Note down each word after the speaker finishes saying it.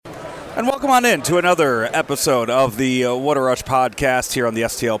And welcome on in to another episode of the What a Rush podcast here on the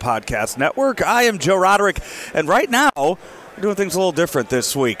STL Podcast Network. I am Joe Roderick, and right now we're doing things a little different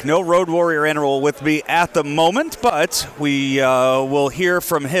this week. No Road Warrior Animal with me at the moment, but we will hear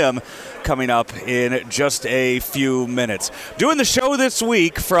from him coming up in just a few minutes. Doing the show this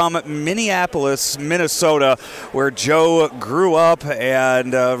week from Minneapolis, Minnesota, where Joe grew up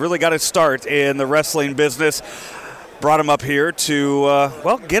and really got his start in the wrestling business. Brought him up here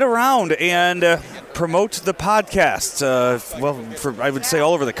to, get around and promote the podcast. I would say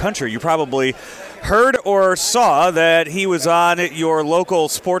all over the country. You probably heard or saw that he was on your local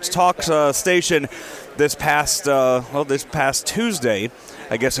sports talk station this past Tuesday.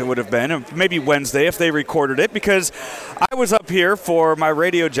 I guess it would have been, maybe Wednesday if they recorded it, because I was up here for my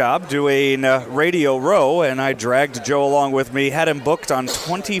radio job doing Radio Row, and I dragged Joe along with me, had him booked on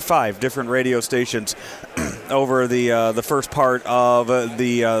 25 different radio stations over the first part of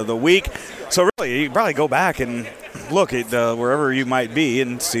the week. So really, you can probably go back and look at wherever you might be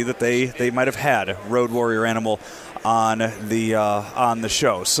and see that they might have had Road Warrior Animal on the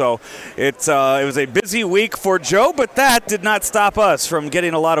show. So it was a busy week for Joe, but that did not stop us from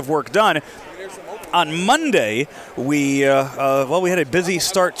getting a lot of work done. On Monday, we had a busy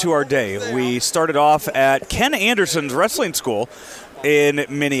start to our day. We started off at Ken Anderson's wrestling school in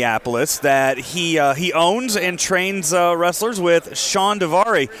Minneapolis that he owns and trains wrestlers with Sean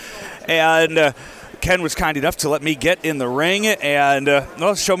Davari. And Ken was kind enough to let me get in the ring and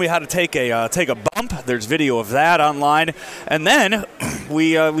show me how to take a bump. There's video of that online. And then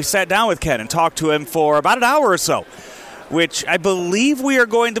we sat down with Ken and talked to him for about an hour or so, which I believe we are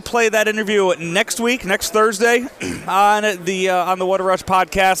going to play that interview next Thursday, on the What a Rush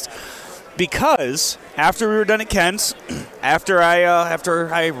podcast. Because after we were done at Ken's, after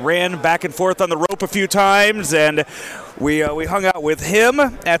I ran back and forth on the rope a few times, and we hung out with him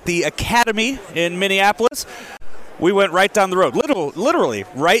at the Academy in Minneapolis, we went right down the road, literally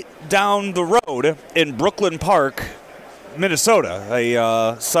right down the road in Brooklyn Park, Minnesota,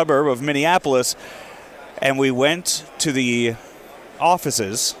 a suburb of Minneapolis, and we went to the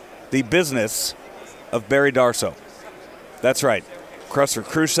offices, the business of Barry Darsow. That's right, Crusher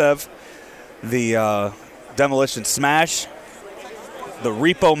Khrushchev, the Demolition Smash, the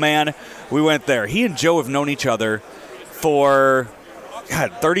Repo Man. We went there. He and Joe have known each other for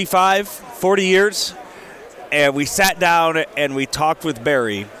 35, 40 years. And we sat down and we talked with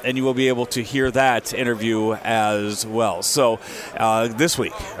Barry, and you will be able to hear that interview as well. So this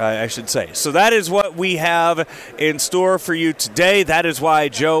week, I should say. So that is what we have in store for you today. That is why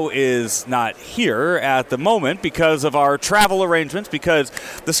Joe is not here at the moment, because of our travel arrangements, because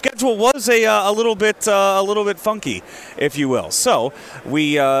the schedule was a little bit funky, if you will. So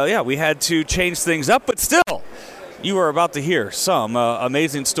we had to change things up, but still, you are about to hear some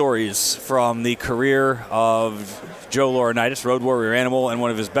amazing stories from the career of Joe Laurinaitis, Road Warrior Animal, and one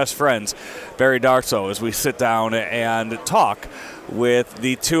of his best friends, Barry Darsow, as we sit down and talk with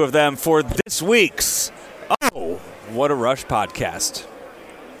the two of them for this week's What a Rush podcast.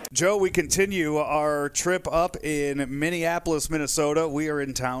 Joe, we continue our trip up in Minneapolis, Minnesota. We are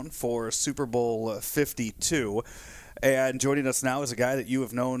in town for Super Bowl 52, and joining us now is a guy that you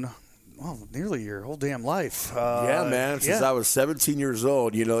have known nearly your whole damn life. Since I was 17 years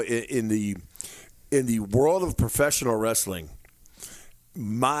old. You know, in the world of professional wrestling,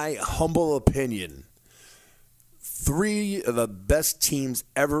 my humble opinion, 3 of the best teams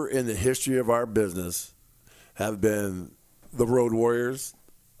ever in the history of our business have been the Road Warriors,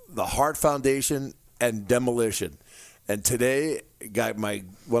 the Hart Foundation, and Demolition. And today, got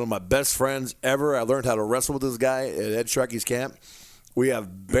one of my best friends ever. I learned how to wrestle with this guy at Ed Shrekey's camp. We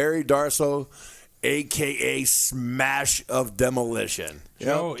have Barry Darsow, a.k.a. Smash of Demolition.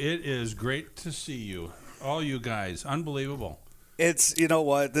 Joe, it is great to see you. All you guys. Unbelievable. It's, you know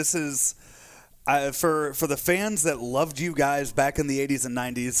what, this is, for the fans that loved you guys back in the 80s and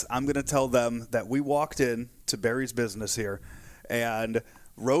 90s, I'm going to tell them that we walked in to Barry's business here, and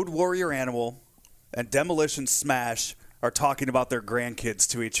Road Warrior Animal and Demolition Smash are talking about their grandkids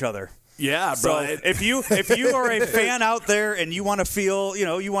to each other. Yeah, so bro. if you are a fan out there and you want to feel,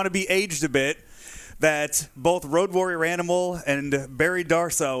 you want to be aged a bit, that both Road Warrior Animal and Barry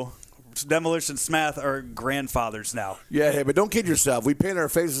Darsow, Demolition Smash, are grandfathers now. Yeah, hey, but don't kid yourself. We paint our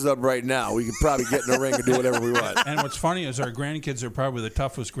faces up right now. We can probably get in the ring and do whatever we want. And what's funny is our grandkids are probably the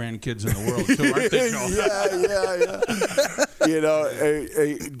toughest grandkids in the world, too, aren't they, Joe? Yeah. You know,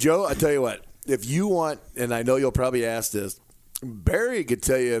 hey, Joe, I tell you what. If you want, and I know you'll probably ask this, Barry could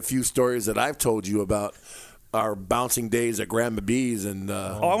tell you a few stories that I've told you about our bouncing days at Grandma B's and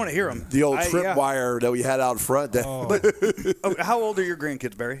I want to hear them. The old tripwire that we had out front. How old are your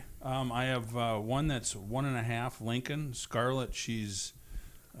grandkids, Barry? I have one that's 1.5, Lincoln. Scarlett, she's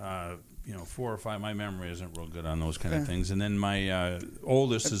 4 or 5. My memory isn't real good on those kind of things. And then my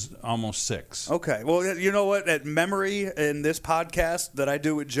oldest is almost 6. Okay. Well, you know what? At memory in this podcast that I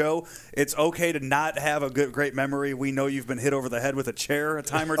do with Joe, it's okay to not have a great memory. We know you've been hit over the head with a chair a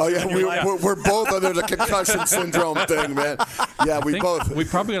time or two. Oh, yeah. We're both under the concussion syndrome thing, man. Yeah, we both. We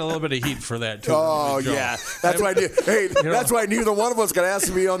probably got a little bit of heat for that, too. Oh, yeah. That's why that's why neither one of us got asked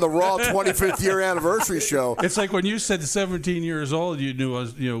to be on the Raw 25th year anniversary show. It's like when you said 17 years old, you knew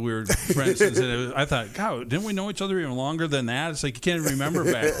us, we were for instance, I thought, God, didn't we know each other even longer than that? It's like you can't even remember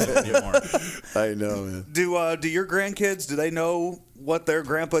back then anymore. I know, man. Do your grandkids, do they know what their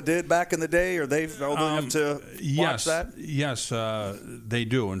grandpa did back in the day, or they old enough to watch that? Yes, they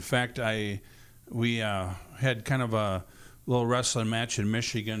do. In fact, we had kind of a little wrestling match in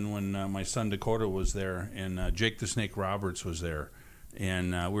Michigan when my son Dakota was there, and Jake the Snake Roberts was there.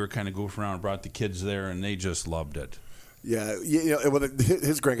 And we were kind of goofing around and brought the kids there, and they just loved it. Yeah,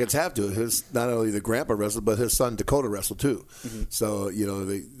 his grandkids have to. Not only the grandpa wrestled, but his son Dakota wrestled too. Mm-hmm. So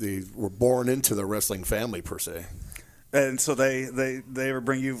they were born into the wrestling family per se. And so they ever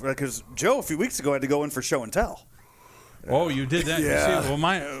bring you, because Joe a few weeks ago had to go in for show and tell. Oh, you did that? Yeah. See, well,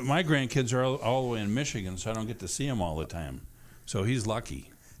 my grandkids are all the way in Michigan, so I don't get to see them all the time. So he's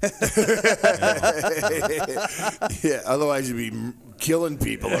lucky. Yeah, otherwise you'd be killing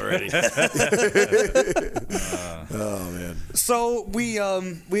people already. Oh man! So we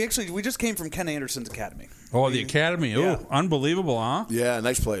just came from Ken Anderson's academy. Oh, the academy! Yeah. Oh, unbelievable, huh? Yeah,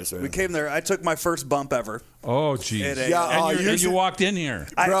 nice place. Right? We came there. I took my first bump ever. Oh, geez! And you walked in here.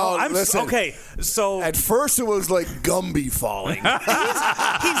 Listen, okay. So at first it was like Gumby falling. he's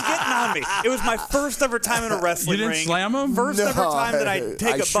getting on me. It was my first ever time in a wrestling ring. You didn't slam him? First ever time that I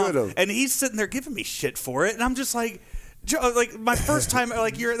take a bump, should've. and he's sitting there giving me shit for it, and I'm just like. Joe, like my first time,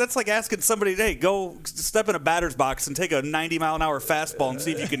 that's like asking somebody, hey, go step in a batter's box and take a 90-mile-an-hour fastball and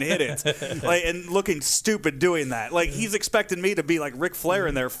see if you can hit it, and looking stupid doing that. Like he's expecting me to be like Ric Flair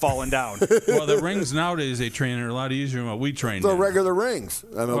in there falling down. Well, the rings nowadays they train are a lot easier than what we trained. The regular rings.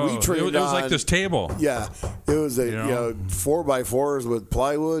 I mean, we trained. It was like this table. Yeah, it was a 4x4s with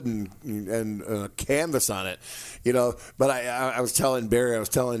plywood and canvas on it. But I was telling Barry, I was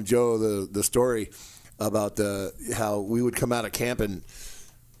telling Joe the story about how we would come out of camp and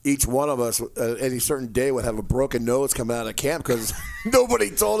each one of us any certain day would have a broken nose coming out of camp because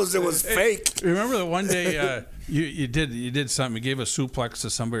nobody told us it was fake. Remember the one day you did something, you gave a suplex to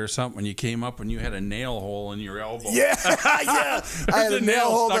somebody or something, and you came up and you had a nail hole in your elbow. Yeah, I had a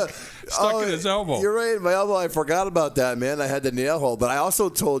nail hole stuck in his elbow. You're right, my elbow. I forgot about that, man. I had the nail hole, but I also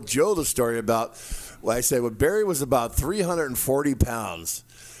told Joe the story about. Well, I said when Barry was about 340 pounds.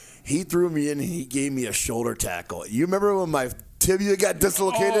 He threw me in and he gave me a shoulder tackle. You remember when my tibia got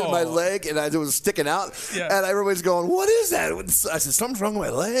dislocated in my leg and it was sticking out? Yeah. And everybody's going, what is that? I said, something's wrong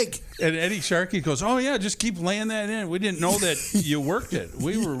with my leg. And Eddie Sharkey goes, oh, yeah, just keep laying that in. We didn't know that you worked it.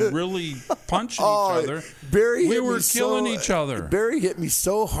 We were really punching each other. We were killing each other. Barry hit me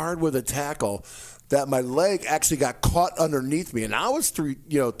so hard with a tackle that my leg actually got caught underneath me. And I was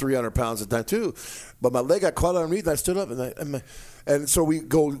 300 pounds at the time too. But my leg got caught underneath and I stood up and so we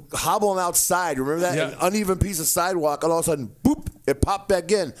go hobbling outside. Remember that? Yeah. An uneven piece of sidewalk, and all of a sudden, boop, it popped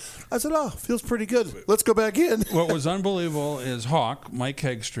back in. I said, oh, feels pretty good. Let's go back in. What was unbelievable is Hawk, Mike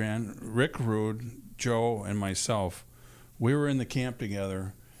Hegstrand, Rick Rude, Joe, and myself, we were in the camp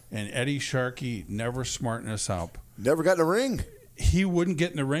together, and Eddie Sharkey never smartened us up. Never got in the ring. He wouldn't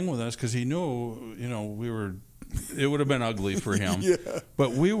get in the ring with us because he knew, we were... It would have been ugly for him. Yeah.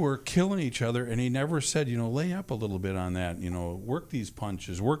 But we were killing each other, and he never said, lay up a little bit on that, work these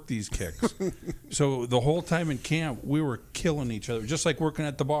punches, work these kicks. So the whole time in camp, we were killing each other, just like working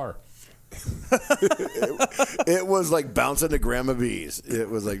at the bar. It was like bouncing to Grandma B's. It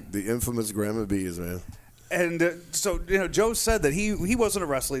was like the infamous Grandma B's, man. And so, Joe said that he wasn't a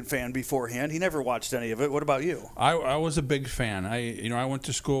wrestling fan beforehand. He never watched any of it. What about you? I was a big fan. I went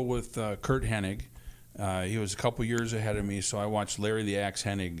to school with Kurt Hennig. He was a couple years ahead of me, so I watched Larry the Axe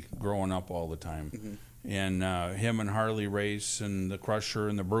Hennig growing up all the time. Mm-hmm. And him and Harley Race and the Crusher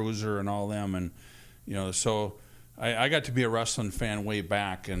and the Bruiser and all them. And, so I got to be a wrestling fan way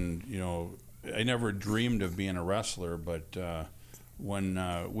back. And, I never dreamed of being a wrestler. But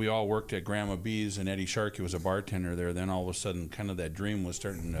when we all worked at Grandma B's and Eddie Sharkey was a bartender there, then all of a sudden kind of that dream was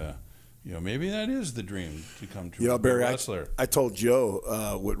starting to... maybe that is the dream to come true. Barry, a wrestler. I told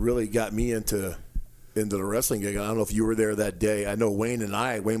Joe what really got me into the wrestling gig. I don't know if you were there that day. I know Wayne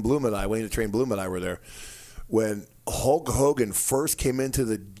the Train Bloom and I were there. when Hulk Hogan first came into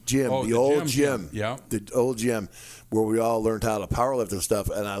the gym, the old gym, where we all learned how to powerlift and stuff.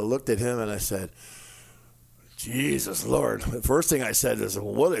 And I looked at him and I said, Jesus Lord. The first thing I said is,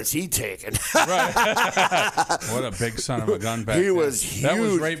 what is he taking? Right. What a big son of a gun back then. He was huge. That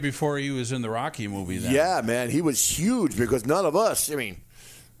was right before he was in the Rocky movie then. Yeah, man. He was huge because none of us,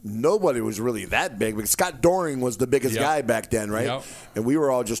 nobody was really that big. But Scott Doring was the biggest guy back then, right? Yep. And we were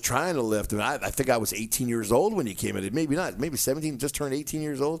all just trying to lift. And I think I was 18 years old when he came in. Maybe not. Maybe 17, just turned 18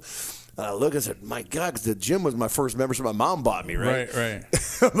 years old. And I look and said, my God, 'cause the gym was my first membership my mom bought me, right? Right.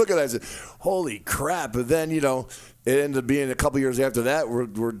 Look at that. I said, holy crap. But then, it ended up being a couple years after that,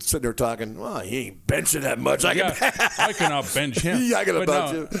 we're sitting there talking, well, he ain't benching that much. I can out-bench him. Yeah, I can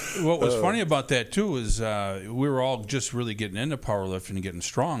out-bench him. What was funny about that, too, is we were all just really getting into powerlifting and getting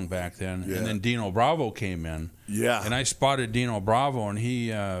strong back then. Yeah. And then Dino Bravo came in. Yeah. And I spotted Dino Bravo, and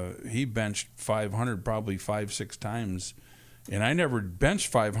he benched 500 probably 5-6 times. And I never benched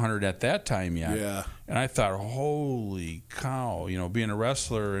 500 at that time yet. Yeah. And I thought, holy cow, being a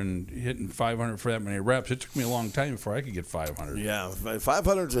wrestler and hitting 500 for that many reps, it took me a long time before I could get 500. Yeah,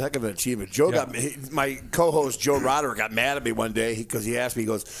 500 is a heck of an achievement. My co-host Joe Roderick got mad at me one day because he asked me, he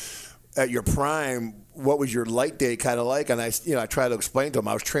goes, at your prime, what was your light day kind of like? And I tried to explain to him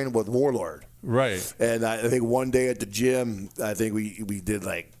I was training with Warlord. Right. And I think one day at the gym, I think we did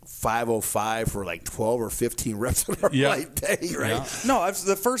like 505 for like 12 or 15 reps on our light day, right? Yeah. No,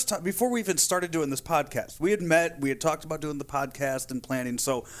 the first time, before we even started doing this podcast, we had met, we had talked about doing the podcast and planning.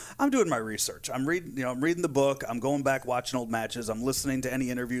 So I'm doing my research. I'm reading the book. I'm going back, watching old matches. I'm listening to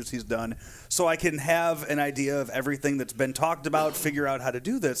any interviews he's done so I can have an idea of everything that's been talked about, figure out how to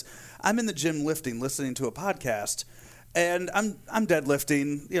do this. I'm in the gym lifting, listening to a podcast. And I'm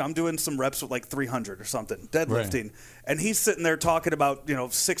deadlifting, I'm doing some reps with like 300 or something, deadlifting. Right. And he's sitting there talking about,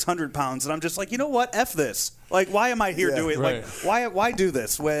 600 pounds. And I'm just like, you know what? F this. Like, why am I here doing like, why do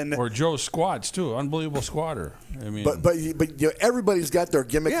this when. Or Joe squats too. Unbelievable squatter. But everybody's got their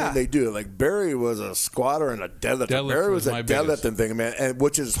gimmick when they do. Like Barry was a squatter and a deadlifter. Barry was a deadlifting thing, man, and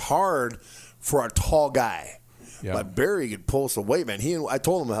which is hard for a tall guy. Yeah. But Barry could pull some weight, man. I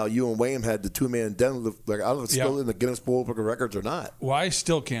told him how you and Wayne had the 2-man deadlift. Like, I don't know if it's still in the Guinness Book of Records or not. Well, I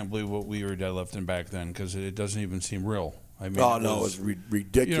still can't believe what we were deadlifting back then because it doesn't even seem real. It was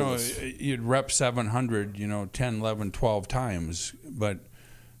ridiculous. You'd rep 700, 10, 11, 12 times. But,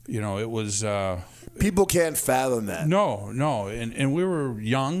 it was... people can't fathom that. No. And we were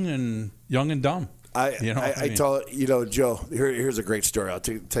young and dumb. I tell Joe, here's a great story. I'll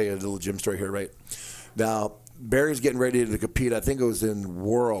tell you a little gym story here, right? Now... Barry's getting ready to compete. I think it was in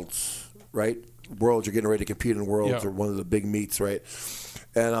Worlds, right? Worlds, you're getting ready to compete in Worlds or one of the big meets, right?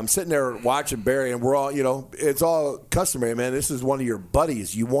 And I'm sitting there watching Barry, and we're all, it's all customary, man. This is one of your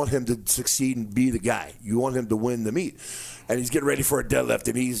buddies. You want him to succeed and be the guy. You want him to win the meet. And he's getting ready for a deadlift,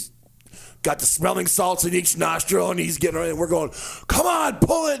 and he's got the smelling salts in each nostril, and he's getting ready, and we're going, come on,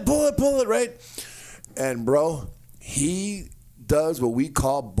 pull it, right? And, bro, he does what we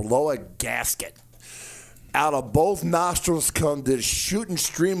call blow a gasket. Out of both nostrils come this shooting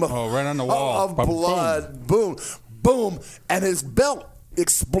stream of, right on the wall. Of blood. Boom, boom, and his belt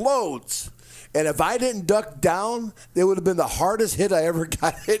explodes. And if I didn't duck down, it would have been the hardest hit I ever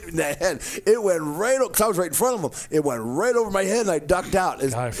got hit in the head. It went right over, because I was right in front of him. It went right over my head, and I ducked out.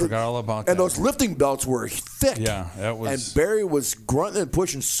 I forgot all about that. And those lifting belts were thick. Yeah, that was. And Barry was grunting and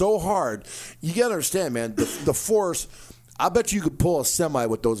pushing so hard. You got to understand, man, the force. I bet you could pull a semi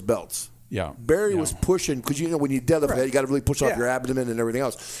with those belts. Yeah, Barry was pushing because when you deadlift, you got to really push off your abdomen and everything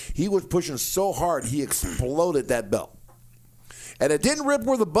else. He was pushing so hard he exploded that belt, and it didn't rip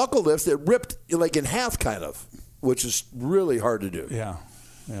where the buckle lifts. It ripped like in half, kind of, which is really hard to do. Yeah.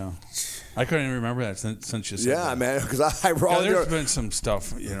 I couldn't even remember that since you said that. Yeah, man, because there's been some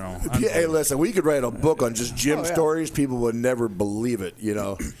stuff, Hey, listen, we could write a book on just gym stories. People would never believe it,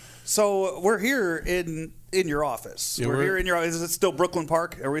 So we're here in your office. We're here in your office. Is it still Brooklyn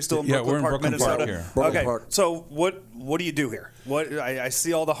Park? Are we still in Brooklyn Park, Minnesota? Park here. Brooklyn Park. So what do you do here? What I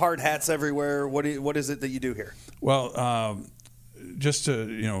see all the hard hats everywhere. What is it that you do here? Well, just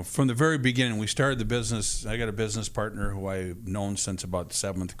to from the very beginning, we started the business. I got a business partner who I've known since about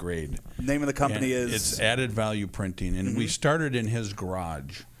 7th grade. The name of the company is? It's Added Value Printing, and we started in his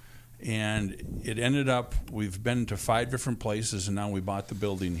garage. And it ended up, we've been to 5 different places, and now we bought the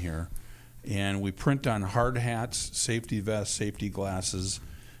building here. And we print on hard hats, safety vests, safety glasses,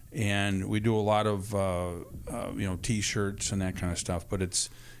 and we do a lot of T-shirts and that kind of stuff. But it's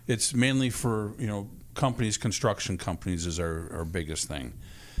mainly for companies, construction companies is our biggest thing.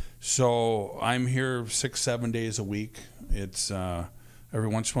 So I'm here 6-7 days a week. It's every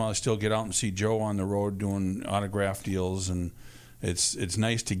once in a while I still get out and see Joe on the road doing autograph deals, and it's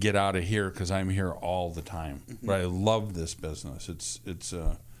nice to get out of here because I'm here all the time. Mm-hmm. But I love this business. It's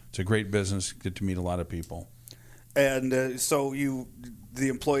a great business. Get to meet a lot of people. And so the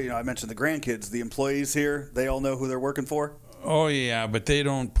employee, I mentioned the grandkids. The employees here, they all know who they're working for. Oh yeah, but they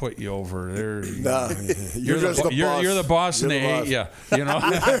don't put you over. You're just the boss. You're the boss, and they hate you. You know,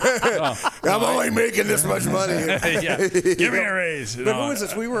 I'm only making this much money. Yeah, give me a raise. But who is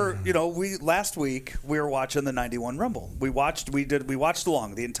this? We were, last week we were watching the '91 Rumble. We watched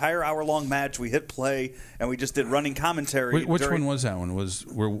along the entire hour-long match. We hit play and we just did running commentary. Which one was that one?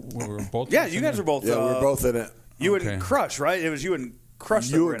 Were both? Yeah, you guys were both. Yeah, we're both in it. You and Crush, right? It was you and Crush.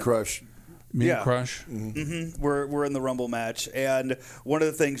 You and Crush. Me and Crush. Mm-hmm. We're in the Rumble match, and one of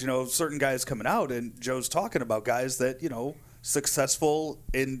the things, certain guys coming out, and Joe's talking about guys that successful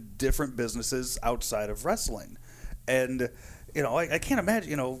in different businesses outside of wrestling, and I can't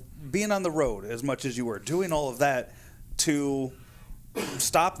imagine being on the road as much as you were, doing all of that, to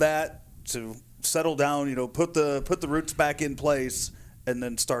stop that, to settle down, put the roots back in place, and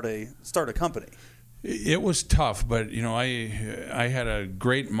then start a company. It was tough, but I had a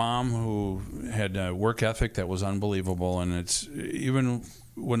great mom who had a work ethic that was unbelievable, and it's even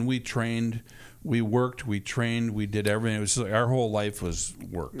when we trained, we worked, we trained, we did everything. It was our whole life was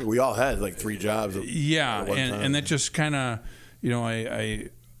work. We all had like 3 jobs. Yeah, and that just kind of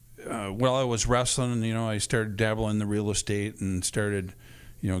while I was wrestling, I started dabbling in the real estate and started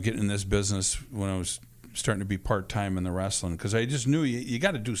getting in this business when I was starting to be part-time in the wrestling, because I just knew you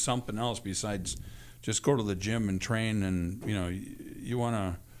got to do something else besides just go to the gym and train, and you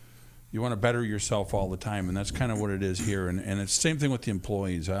want to better yourself all the time, and that's kind of what it is here. And it's the same thing with the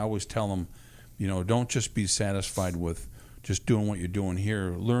employees. I always tell them, don't just be satisfied with just doing what you're doing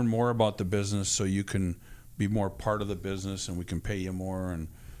here. Learn more about the business so you can be more part of the business, and we can pay you more. And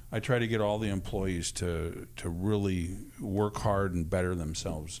I try to get all the employees to really work hard and better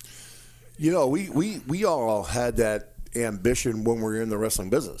themselves. We all had that ambition when we were in the wrestling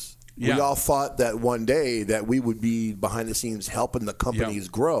business. Yeah. We all thought that one day that we would be behind the scenes helping the companies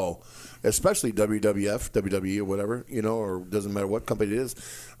grow, especially WWF, WWE, or whatever, or doesn't matter what company it is.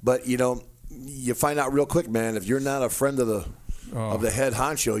 But, you find out real quick, man, if you're not a friend of the head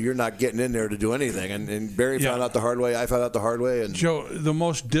honcho, you're not getting in there to do anything. And Barry found out the hard way. I found out the hard way. And Joe, the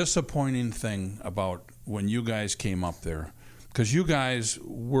most disappointing thing about when you guys came up there, because you guys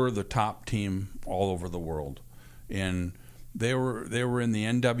were the top team all over the world, and they were in the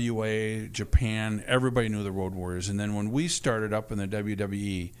NWA, Japan. Everybody knew the Road Warriors. And then when we started up in the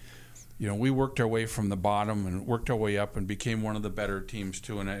WWE, we worked our way from the bottom and worked our way up and became one of the better teams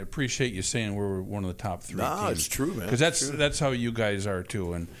too. And I appreciate you saying we were one of the top 3 teams. No, it's true, man. Because that's how you guys are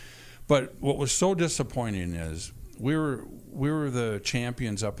too. But what was so disappointing is we were the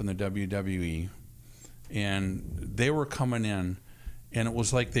champions up in the WWE, and they were coming in, and it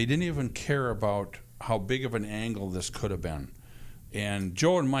was like they didn't even care about how big of an angle this could have been. And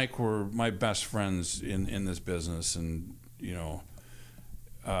Joe and Mike were my best friends in this business, and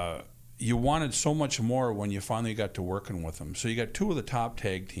you wanted so much more when you finally got to working with them. So you got 2 of the top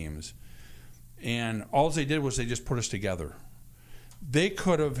tag teams, and all they did was they just put us together. They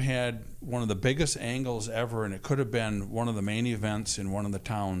could have had one of the biggest angles ever, and it could have been one of the main events in one of the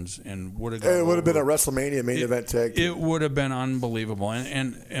towns, and would have. It would have been a WrestleMania main event tag team. It would have been unbelievable,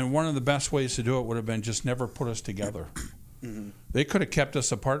 and one of the best ways to do it would have been just never put us together. Mm-hmm. They could have kept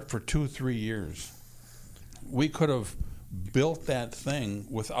us apart for 2-3 years. We could have built that thing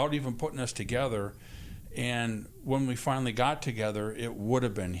without even putting us together, and when we finally got together, it would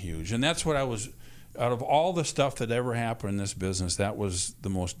have been huge. And that's what I was. Out of all the stuff that ever happened in this business, that was the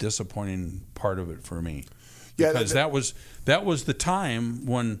most disappointing part of it for me. Yeah, because that was the time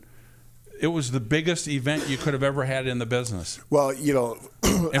when it was the biggest event you could have ever had in the business. Well,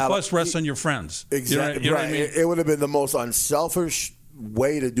 and plus wrestling your friends. Exactly. You know what I mean? It would have been the most unselfish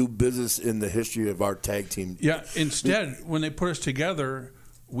way to do business in the history of our tag team. Yeah. Instead, when they put us together,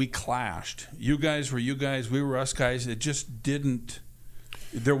 we clashed. You guys were you guys. We were us guys. It just didn't.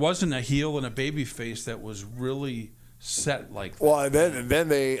 There wasn't a heel and a baby face that was really set like that. Well, and then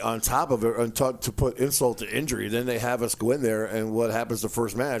they, on top of it, to put insult to injury, then they have us go in there, and what happens the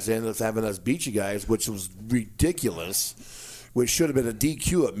first match? They end up having us beat you guys, which was ridiculous, which should have been a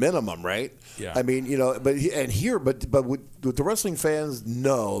DQ at minimum, right? Yeah. I mean, but what the wrestling fans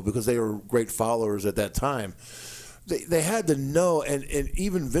know, because they were great followers at that time, they had to know, and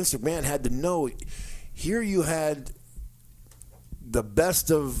even Vince McMahon had to know, here you had the best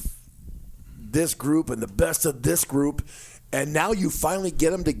of this group and the best of this group, and now you finally get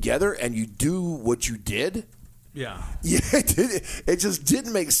them together and you do what you did. Yeah. Yeah, it just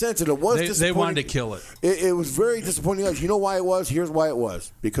didn't make sense, and it was disappointing. They wanted to kill it. It was very disappointing. You know why it was? Here's why it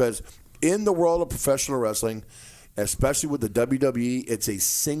was. Because in the world of professional wrestling, especially with the WWE, it's a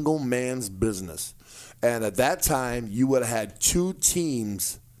single man's business. And at that time, you would have had two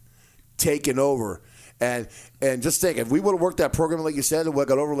teams taking over. And just think, if we would have worked that program like you said, and would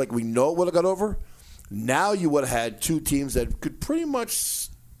have got over like we know it would have got over, now you would have had two teams that could pretty much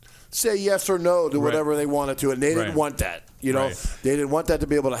say yes or no to whatever they wanted to, and they didn't want that. You know, they didn't want that to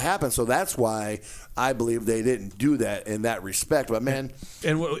be able to happen. So that's why I believe they didn't do that in that respect. But man,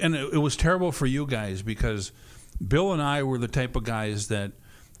 and it was terrible for you guys because Bill and I were the type of guys that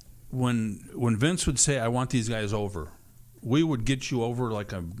when Vince would say, "I want these guys over," we would get you over like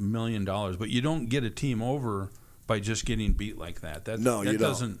 $1 million. But you don't get a team over by just getting beat like that. You don't.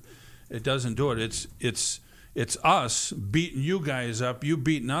 It doesn't do it. It's us beating you guys up, you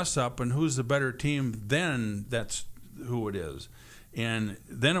beating us up, and who's the better team then, that's who it is. And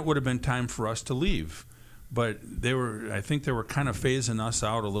then it would have been time for us to leave. But I think they were kind of phasing us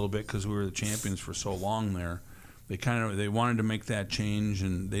out a little bit because we were the champions for so long there. They wanted to make that change,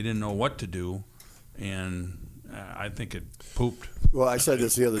 and they didn't know what to do. And I think it pooped. Well, I said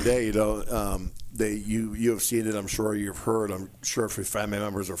this the other day, you have seen it, I'm sure you've heard, I'm sure for family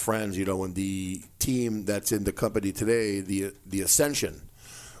members or friends, when the team that's in the company today, the Ascension,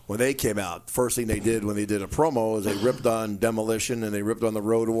 when they came out, first thing they did when they did a promo is they ripped on Demolition and they ripped on the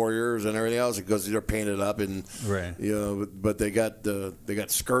Road Warriors and everything else because they're painted up and but they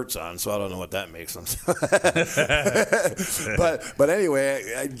got skirts on, so I don't know what that makes them. but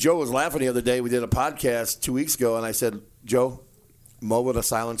anyway, Joe was laughing the other day. We did a podcast 2 weeks ago, and I said, Joe, moment of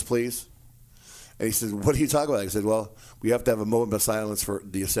silence, please. And he said, what are you talking about? I said, well, we have to have a moment of silence for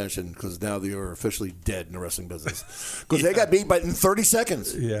the Ascension because now they are officially dead in the wrestling business. Because they got beat in 30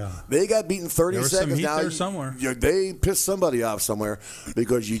 seconds. Yeah. They got beat in 30 there was seconds. Some heat now there somewhere. They pissed somebody off somewhere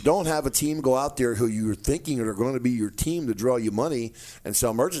because you don't have a team go out there who you're thinking are going to be your team to draw you money and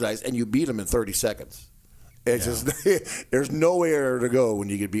sell merchandise, and you beat them in 30 seconds. It's just there's nowhere to go when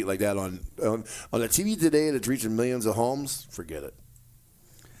you get beat like that on the TV today that's reaching millions of homes. Forget it.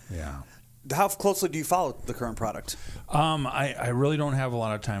 Yeah. How closely do you follow the current product? I really don't have a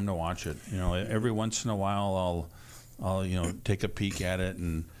lot of time to watch it. Every once in a while I'll take a peek at it,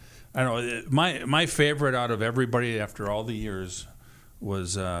 and I don't know. My favorite out of everybody after all the years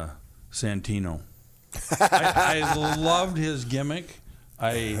was Santino. I loved his gimmick.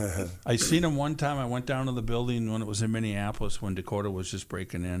 I seen him one time. I went down to the building when it was in Minneapolis when Dakota was just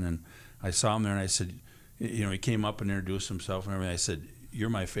breaking in, and I saw him there, and I said, he came up and introduced himself and everything. I said, you're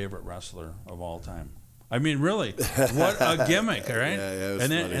my favorite wrestler of all time. I mean, really, what a gimmick, all right?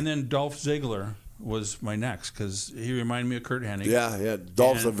 And then Dolph Ziggler was my next because he reminded me of Kurt Hennig. Yeah.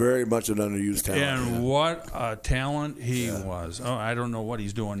 Dolph's a very much an underused talent. And what a talent he was. Oh, I don't know what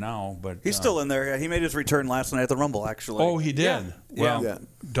he's doing now, but he's still in there. Yeah, he made his return last night at the Rumble, actually. Oh, he did. Yeah. Well,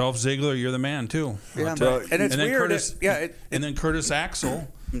 Dolph Ziggler, you're the man too. Yeah, and it's weird. And then Curtis Axel.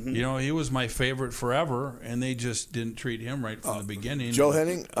 Mm-hmm. He was my favorite forever, and they just didn't treat him right from the beginning. Joe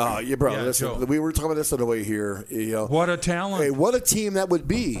Hennig? Listen, we were talking about this on the way here. What a talent. Hey, what a team that would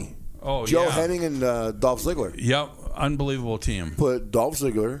be. Oh, Joe Hennig and Dolph Ziggler. Yep, unbelievable team. Put Dolph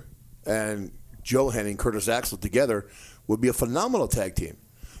Ziggler and Joe Hennig, Curtis Axel together would be a phenomenal tag team.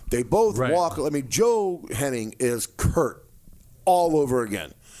 They both walk. I mean, Joe Hennig is Kurt all over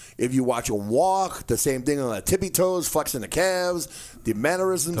again. If you watch him walk, the same thing on the tippy toes, flexing the calves, the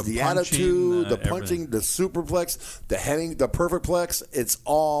mannerisms, the attitude, the punching, the superplex, the Hennig, the perfect plex, it's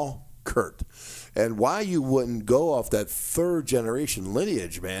all Kurt. And why you wouldn't go off that third generation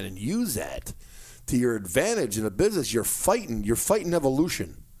lineage, man, and use that to your advantage in a business? You're fighting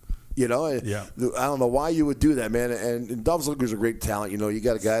evolution. I don't know why you would do that, man. And Dolph Ziggler's a great talent. You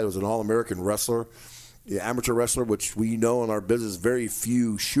got a guy that was an All-American wrestler. The amateur wrestler, which we know in our business, very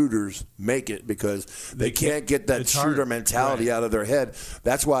few shooters make it because they can't get that shooter mentality out of their head.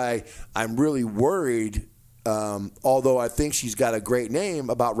 That's why I'm really worried, although I think she's got a great name,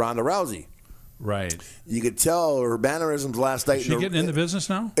 about Ronda Rousey. Right. You could tell her mannerisms last night. Is she getting in the business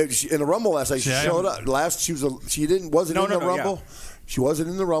now? In the Rumble last night, she showed up. Wasn't in the Rumble. Yeah. She wasn't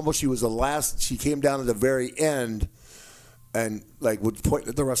in the Rumble. She was the last. She came down at the very end and would point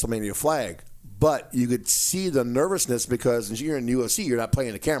at the WrestleMania flag. But you could see the nervousness because you're in UFC, you're not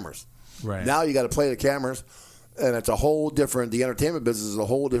playing the cameras. Right. Now you got to play the cameras, and it's a whole different. The entertainment business is a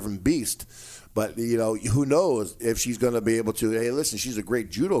whole different beast. But who knows if she's going to be able to? Hey, listen, she's a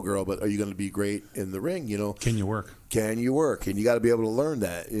great judo girl, but are you going to be great in the ring? Can you work? Can you work? And you got to be able to learn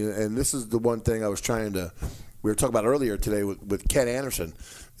that. And this is the one thing I was trying to we were talking about earlier today with Ken Anderson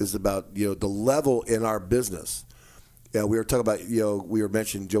is about the level in our business. Yeah, we were talking about we were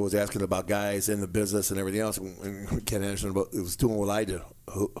mentioning Joe was asking about guys in the business and everything else. And Ken Anderson was doing what I did.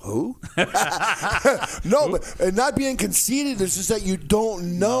 Who? No, but and not being conceited. It's just that you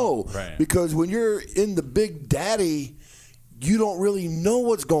don't know because when you're in the big daddy, you don't really know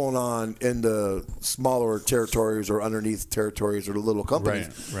what's going on in the smaller territories or underneath territories or the little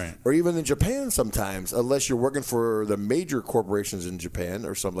companies. Right. Or even in Japan sometimes, unless you're working for the major corporations in Japan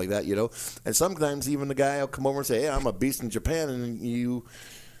or something like that, And sometimes even the guy will come over and say, hey, I'm a beast in Japan, and you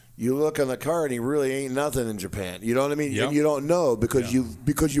look on the car and he really ain't nothing in Japan. You know what I mean? Yep. And you don't know because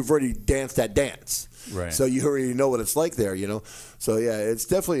you've already danced that dance. Right. So you already know what it's like there, So, yeah, it's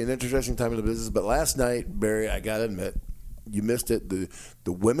definitely an interesting time in the business. But last night, Barry, I got to admit, you missed it.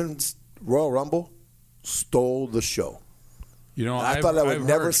 The women's Royal Rumble stole the show. I thought I would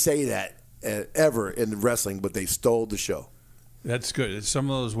never say that ever in wrestling, but they stole the show. That's good. Some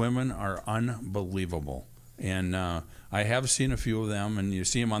of those women are unbelievable. And I have seen a few of them, and you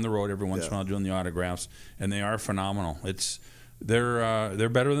see them on the road every once in a while doing the autographs, and they are phenomenal. They're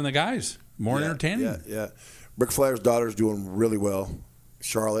better than the guys. More entertaining. Yeah. Ric Flair's daughter's doing really well.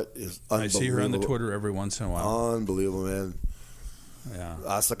 Charlotte is unbelievable. I see her on the Twitter every once in a while. Unbelievable, man. Yeah.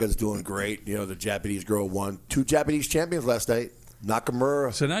 Asuka's doing great. The Japanese girl won 2 Japanese champions last night.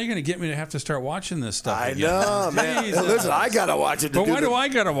 Nakamura. So now you're going to get me to have to start watching this stuff again. I know, man. Listen, I got to watch it. But why do I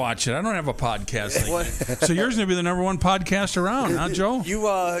got to watch it? I don't have a podcast. So yours going to be the number one podcast around, huh, Joe?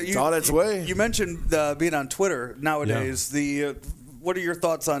 It's on its way. You mentioned being on Twitter nowadays. Yeah. What are your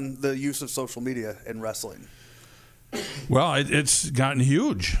thoughts on the use of social media in wrestling? Well, it's gotten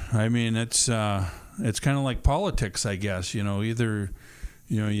huge. I mean, it's kind of like politics, I guess. Either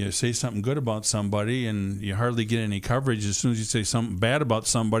you say something good about somebody and you hardly get any coverage. As soon as you say something bad about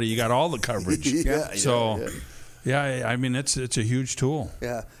somebody, you got all the coverage. I mean, it's a huge tool.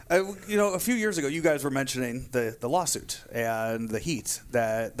 Yeah, a few years ago, you guys were mentioning the lawsuit and the heat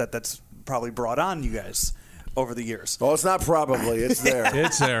that's probably brought on you guys over the years. Oh, it's not probably. It's there.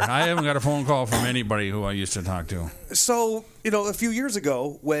 It's there. I haven't got a phone call from anybody who I used to talk to. So, a few years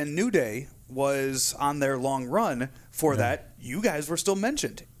ago when New Day was on their long run for that, you guys were still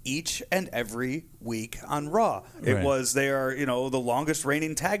mentioned each and every week on Raw. It was they are, the longest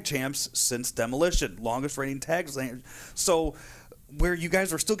reigning tag champs since Demolition, longest reigning tag. So where you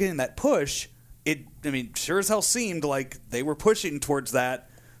guys were still getting that push, sure as hell seemed like they were pushing towards that.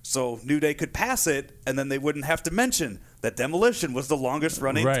 So New Day could pass it, and then they wouldn't have to mention that Demolition was the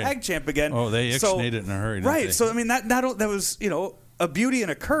longest-running tag champ again. Oh, they ixnayed it in a hurry, didn't they? So, that was, a beauty and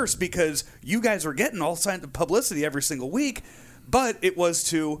a curse because you guys were getting all kinds of publicity every single week, but it was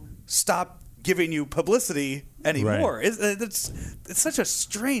to stop giving you publicity anymore. Right. It's such a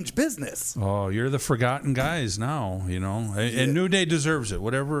strange business. Oh, you're the forgotten guys now, And New Day deserves it.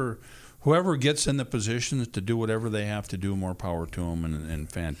 Whoever gets in the positions to do whatever they have to do, more power to them, and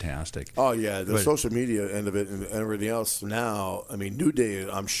fantastic. Oh, yeah, the social media end of it and everything else now, New Day,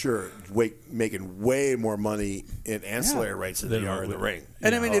 I'm sure, making way more money in ancillary rights than they are in the ring.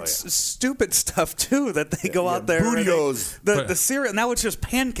 And, it's stupid stuff, too, that they go out there. Bootios. The cereal, now it's just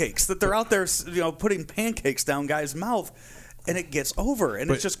pancakes, that they're out there, putting pancakes down guys' mouth, and it gets over. And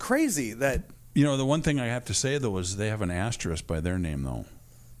it's just crazy that... the one thing I have to say, though, is they have an asterisk by their name, though.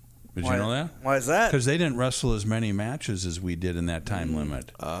 Did you know that? Why is that? Because they didn't wrestle as many matches as we did in that time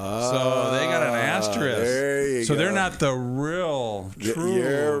limit. So they got an asterisk. There you go. They're not the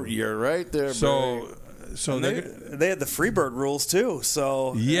true. You're right there, Barry. So they had the Freebird rules too.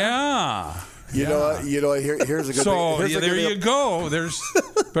 So You know what? Here's a good thing. There you go.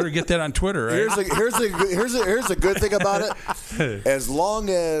 Better get that on Twitter, right? Here's a good thing about it. As long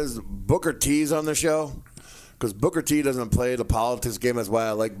as Booker T's on the show, because Booker T doesn't play the politics game. That's why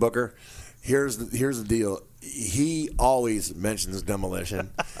I like Booker. Here's the deal. He always mentions Demolition.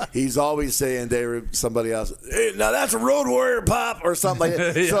 He's always saying they were somebody else. Hey, now that's a Road Warrior pop or something like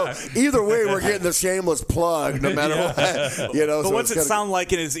that. So either way, we're getting the shameless plug, no matter what. But what's it sound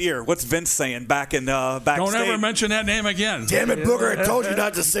like in his ear? What's Vince saying backstage? Don't ever mention that name again. Damn it, Booker! I told you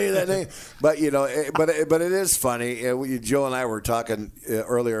not to say that name. But but it is funny. Joe and I were talking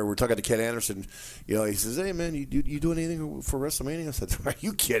earlier. We were talking to Ken Anderson. He says, "Hey man, you do anything for WrestleMania?" I said, "Are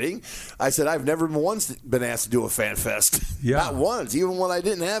you kidding?" I said, "I've never once been asked to do a fan fest. Not once, even when I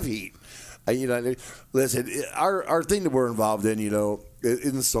didn't have heat." Listen, our thing that we're involved in, it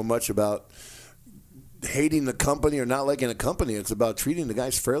isn't so much about hating the company or not liking a company. It's about treating the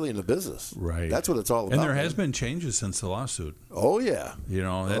guys fairly in the business. Right. That's what it's all about. And there has been changes since the lawsuit. Oh yeah.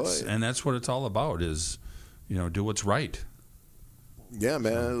 And that's what it's all about is, do what's right. Yeah,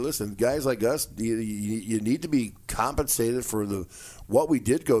 man. Listen, guys like us, you need to be compensated for what we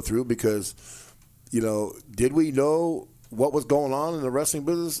did go through because, did we know what was going on in the wrestling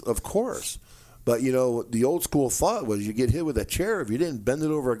business? Of course. But, the old school thought was you get hit with a chair. If you didn't bend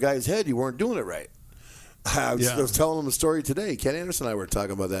it over a guy's head, you weren't doing it right. I was telling him a story today. Ken Anderson and I were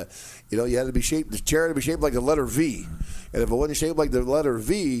talking about that. You had to be shaped, the chair had to be shaped like the letter V. And if it wasn't shaped like the letter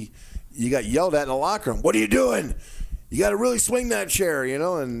V, you got yelled at in the locker room. What are you doing? You got to really swing that chair,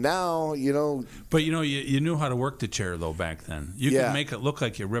 and now, But, you knew how to work the chair, though, back then. You could make it look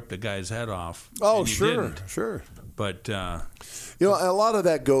like you ripped a guy's head off. Oh, sure. But, a lot of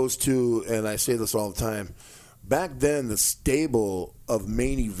that goes to, and I say this all the time, back then the stable of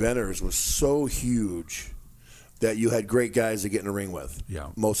main eventers was so huge that you had great guys to get in the ring with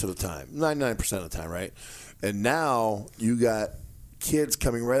most of the time, 99% of the time, right? And now you got kids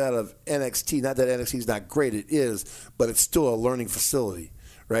coming right out of NXT. Not that NXT is not great, it is, but it's still a learning facility,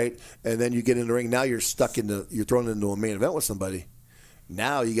 right? And then you get in the ring. Now you're thrown into a main event with somebody.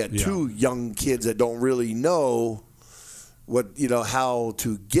 Now you got two young kids that don't really know how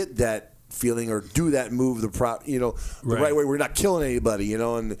to get that feeling or do that move the right way. We're not killing anybody,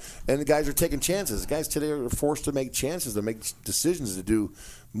 and the guys are taking chances. The guys today are forced to make chances, to make decisions, to do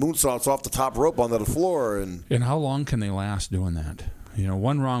moonsaults off the top rope onto the floor. And how long can they last doing that?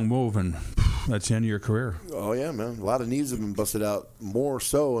 One wrong move and that's the end of your career. Oh, yeah, man. A lot of knees have been busted out, more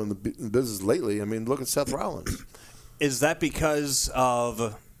so in the business lately. I mean, look at Seth Rollins. Is that because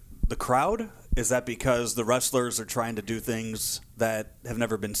of the crowd? Is that because the wrestlers are trying to do things that have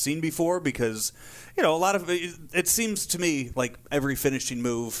never been seen before? Because, a lot of it seems to me like every finishing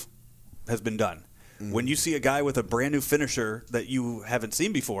move has been done. Mm. When you see a guy with a brand new finisher that you haven't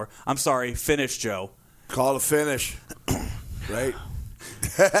seen before, I'm sorry, finish, Joe. Call it a finish, right?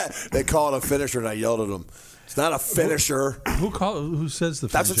 They call it a finisher, and I yelled at them. It's not a finisher. Who says the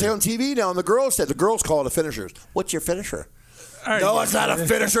finisher? That's what's on TV now, and the girls said. The girls call it a finisher. What's your finisher? No, it's not a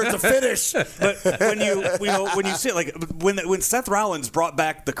finisher. It's a finish. But when you see it, like when Seth Rollins brought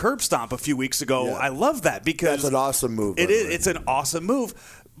back the curb stomp a few weeks ago, I love that because that's an awesome move. It is. It's an awesome move.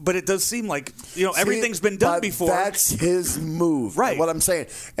 But it does seem like everything's been done before. That's his move, right? What I'm saying.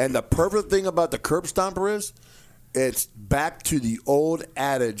 And the perfect thing about the curb stomper is, it's back to the old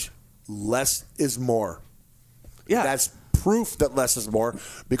adage: less is more. Yeah, that's proof that less is more,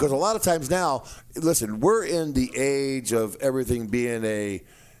 because a lot of times now, listen, we're in the age of everything being a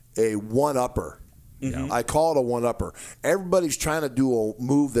one-upper. Mm-hmm. I call it a one-upper. Everybody's trying to do a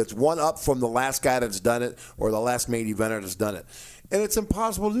move that's one up from the last guy that's done it or the last main eventer that's done it. And it's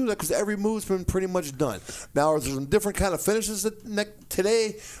impossible to do that because every move's been pretty much done. Now, there's some different kind of finishes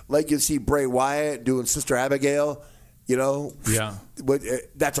today, like you see Bray Wyatt doing Sister Abigail. Yeah. But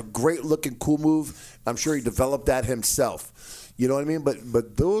that's a great looking, cool move. I'm sure he developed that himself. You know what I mean?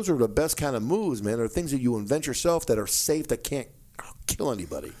 But those are the best kind of moves, man. They're things that you invent yourself that are safe, that can't kill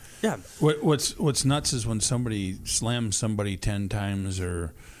anybody. Yeah. What's nuts is when somebody slams somebody 10 times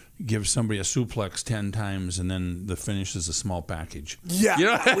or gives somebody a suplex 10 times, and then the finish is a small package. Yeah.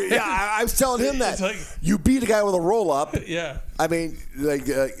 I was telling him that. Like, you beat a guy with a roll up. Yeah. I mean, like.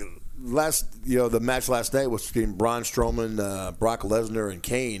 The match last night was between Braun Strowman, Brock Lesnar, and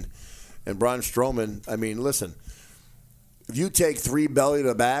Kane. And Braun Strowman, I mean, listen, if you take 3 belly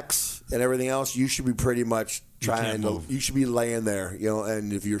to backs and everything else, you should be pretty much you should be laying there,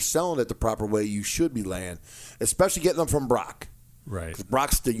 and if you're selling it the proper way, you should be laying, especially getting them from Brock. Right. 'Cause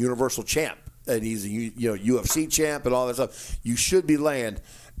Brock's the Universal Champ, and he's a UFC champ and all that stuff. You should be laying.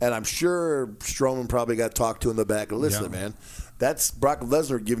 And I'm sure Strowman probably got talked to in the back. Listen, man, that's Brock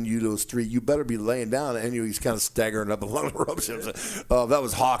Lesnar giving you those 3. You better be laying down. And he's kind of staggering up along the ropes. If that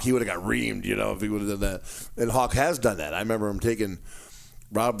was Hawk, he would have got reamed, if he would have done that. And Hawk has done that. I remember him taking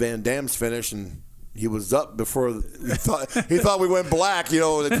Rob Van Dam's finish, and he was up before he thought we went black, the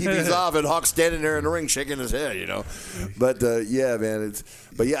TV's off, and Hawk standing there in the ring shaking his head, But yeah, man,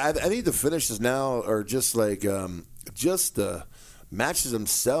 I think the finishes now are just like matches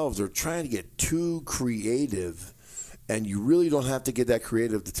themselves are trying to get too creative, and you really don't have to get that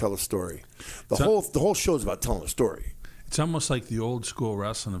creative to tell a story. The whole show is about telling a story. It's almost like the old school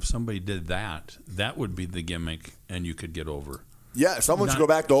wrestling. If somebody did that would be the gimmick, and you could get over. Yeah, someone should go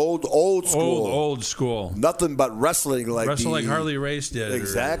back to old school. Old school. Nothing but wrestling like Harley Race did.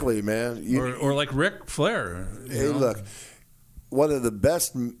 Exactly, man. Or like Ric Flair. Hey, look, one of the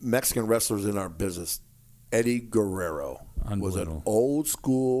best Mexican wrestlers in our business, Eddie Guerrero, was an old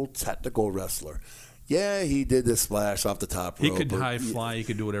school technical wrestler. Yeah, he did the splash off the top rope. He could high fly. He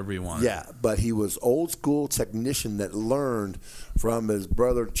could do whatever he wanted. Yeah, but he was old school technician that learned from his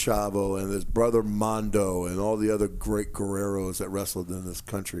brother Chavo and his brother Mondo and all the other great guerreros that wrestled in this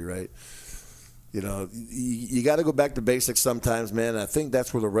country, right? You know, you got to go back to basics sometimes, man. I think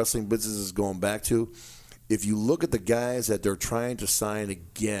that's where the wrestling business is going back to. If you look at the guys that they're trying to sign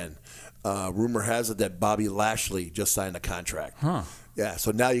again, rumor has it that Bobby Lashley just signed a contract. Huh. Yeah,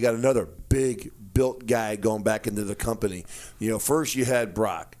 so now you got another big built guy going back into the company. You know, first you had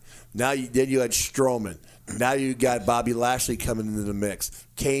Brock. Then you had Strowman. Now you got Bobby Lashley coming into the mix.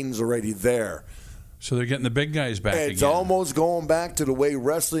 Kane's already there. So they're getting the big guys back again. It's almost going back to the way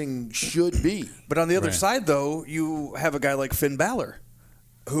wrestling should be. But on the other side, though, you have a guy like Finn Balor,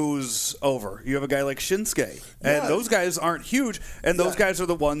 who's over. You have a guy like Shinsuke, and those guys aren't huge. And those guys are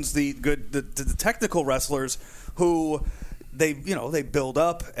the ones, the technical wrestlers who they build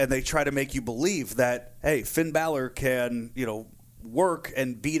up and they try to make you believe that, hey, Finn Balor can work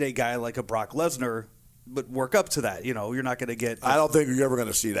and beat a guy like a Brock Lesnar, but work up to that. You're not going to get. I don't think you're ever going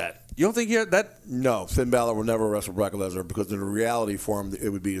to see that. You don't think that? No, Finn Balor will never wrestle Brock Lesnar because in reality for him, it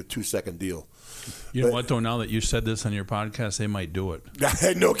would be a 2-second deal. You know what, though? Now that you said this on your podcast, they might do it.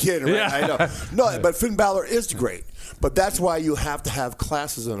 No kidding, right? Yeah. I know. No, but Finn Balor is great. But that's why you have to have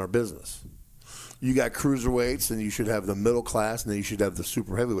classes in our business. You got cruiserweights, and you should have the middle class, and then you should have the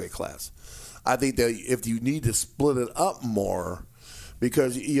super heavyweight class. I think that if you need to split it up more,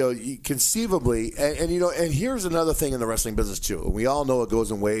 because conceivably, and here's another thing in the wrestling business too. We all know it goes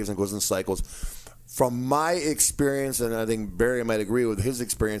in waves and goes in cycles. From my experience, and I think Barry might agree with his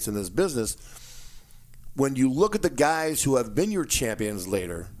experience in this business, when you look at the guys who have been your champions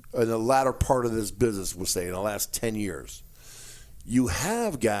later, in the latter part of this business, we'll say, in the last 10 years, you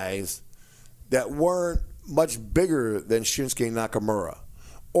have guys that weren't much bigger than Shinsuke Nakamura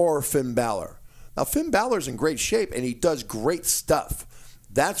or Finn Balor. Now, Finn Balor's in great shape, and he does great stuff.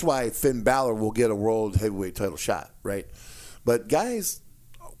 That's why Finn Balor will get a world heavyweight title shot, right? But guys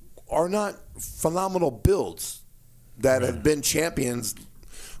are not phenomenal builds that have been champions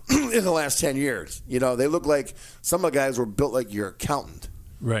in the last 10 years. They look like some of the guys were built like your accountant.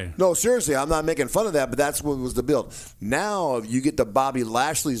 Right. No, seriously, I'm not making fun of that, but that's what was the build. Now, if you get the Bobby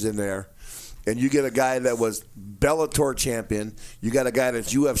Lashley's in there, and you get a guy that was Bellator champion, you got a guy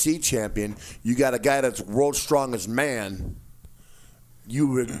that's UFC champion, you got a guy that's world's strongest man, you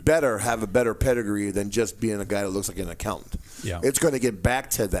would better have a better pedigree than just being a guy that looks like an accountant. Yeah. It's going to get back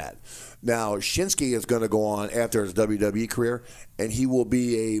to that. Now, Shinsuke is going to go on after his WWE career, and he will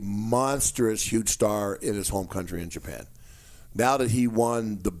be a monstrous, huge star in his home country in Japan. Now that he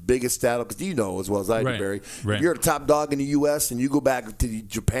won the biggest title, because you know as well as I do, Barry, if you're a top dog in the U.S. and you go back to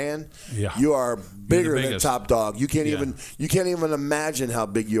Japan, you are bigger than top dog. You can't even imagine how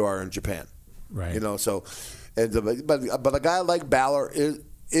big you are in Japan. Right. So, but a guy like Balor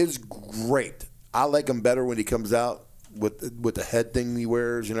is great. I like him better when he comes out with the head thing he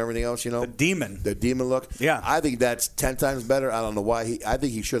wears and everything else. The demon look. Yeah, I think that's 10 times better. I don't know why I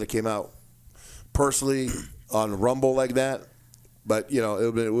think he should have came out personally on Rumble like that. But, it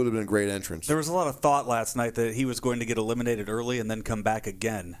would have been a great entrance. There was a lot of thought last night that he was going to get eliminated early and then come back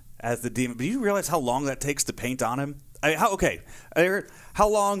again as the demon. But do you realize how long that takes to paint on him? How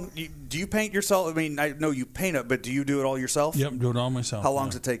long do you paint yourself? I mean, I know you paint it, but do you do it all yourself? Yep, do it all myself. How long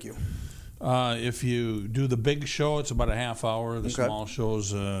does it take you? If you do the big show, it's about a half hour. The small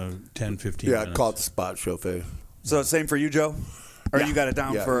show's 10, 15 minutes. I call it the spot show, Faye. So same for you, Joe? Or you got it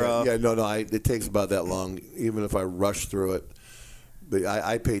down for... it takes about that long, even if I rush through it. But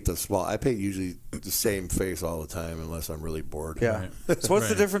I paint I paint usually the same face all the time unless I'm really bored. Yeah. Right. So what's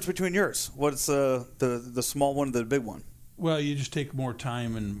the difference between yours? What's the small one and the big one? Well, you just take more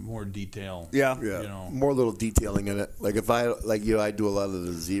time and more detail. Yeah. More little detailing in it. Like if I do a lot of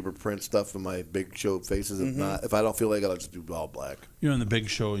the zebra print stuff in my big show faces. If I don't feel like it, I'll just do all black. In the big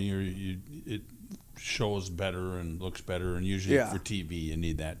show, it shows better and looks better, and usually for TV you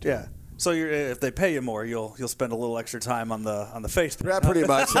need that too. Yeah. So if they pay you more, you'll spend a little extra time on the face. Yeah, pretty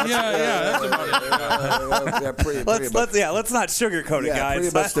much. That's about it. Pretty much. Let's not sugarcoat it,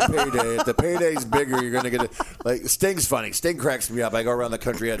 guys. Pretty much the payday. If the payday's bigger, you're going to get it. Like Sting's funny. Sting cracks me up. I go around the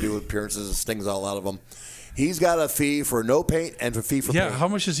country. I do appearances. And Sting's all out of them. He's got a fee for no paint and a fee for paint. Yeah, how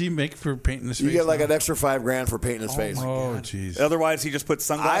much does he make for painting his face? You get like an extra $5,000 for painting his face. Oh, jeez. Otherwise, he just puts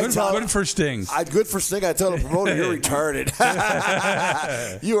sunglasses on. Good for Sting. Good for Sting. I tell the promoter, you're retarded.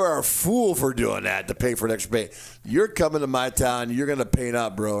 You are a fool for doing that to pay for an extra paint. You're coming to my town. You're going to paint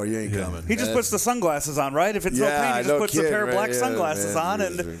up, bro, or you ain't coming. He just puts the sunglasses on, right? If it's no paint, he just puts a pair of black sunglasses on.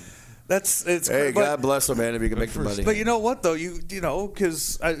 And Hey, God bless him, man, if you can make the money. But you know what, though? You know,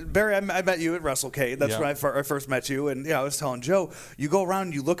 because Barry, I met you at WrestleCade. That's when I first met you. And, I was telling Joe, you go around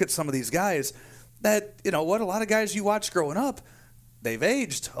and you look at some of these guys that, a lot of guys you watched growing up, they've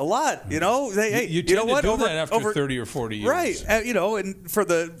aged a lot. You tend to do that after 30 or 40 years. Right. And for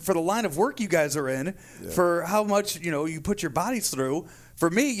the line of work you guys are in, for how much, you put your bodies through. For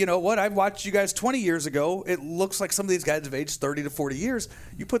me, you know what? I watched you guys 20 years ago. It looks like some of these guys have aged 30 to 40 years.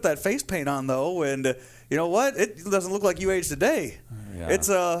 You put that face paint on, though, and you know what? It doesn't look like you aged today. Yeah. It's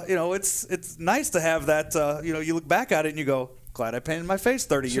it's nice to have that. You look back at it and you go, glad I painted my face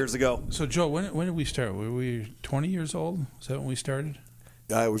 30 years ago. So, Joe, when did we start? Were we 20 years old? Is that when we started?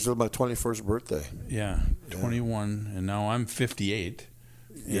 Yeah, it was my 21st birthday. Yeah, 21, and now I'm 58.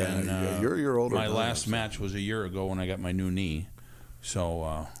 Yeah, and, you're older. My last match was a year ago when I got my new knee.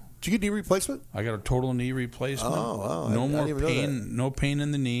 So, did you get knee replacement? I got a total knee replacement. Oh, wow. No more pain. No pain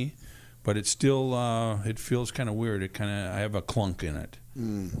in the knee, but it's still. It feels kind of weird. I have a clunk in it.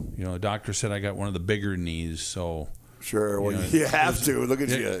 The doctor said I got one of the bigger knees, so. Sure. Well, you have to. Look at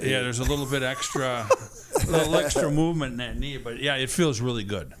you. Yeah, there's a little bit extra, movement in that knee, but yeah, it feels really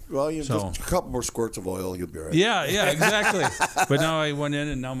good. Well, just a couple more squirts of oil, you'll be all right. Yeah, exactly. But now I went in,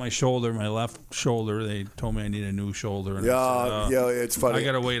 and now my left shoulder, they told me I need a new shoulder. And it's funny. I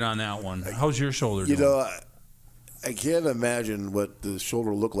got to wait on that one. How's your shoulder doing? I can't imagine what the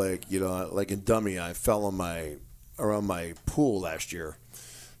shoulder looked like. Like in Dummy, I fell around my pool last year,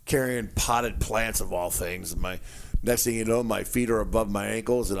 carrying potted plants of all things, and next thing you know, my feet are above my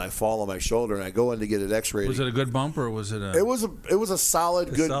ankles, and I fall on my shoulder, and I go in to get it X-rayed. Was it a good bump, or was it a? It was a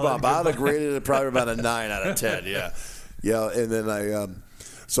solid good bump. I would have graded it probably about a 9 out of 10. Yeah. And then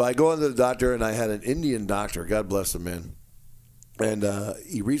so I go into the doctor, and I had an Indian doctor. God bless him, man. And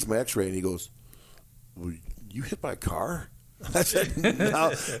he reads my X-ray, and he goes, "Well, you hit my car?" I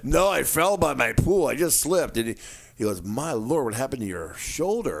said, "No, I fell by my pool. I just slipped." And he goes, "My Lord, what happened to your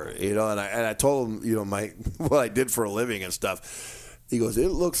shoulder?" And I told him, what I did for a living and stuff. He goes, "It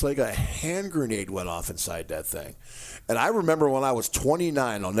looks like a hand grenade went off inside that thing." And I remember when I was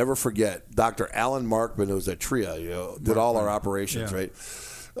 29, I'll never forget, Dr. Alan Markman, who was at TRIA, did all our operations, right?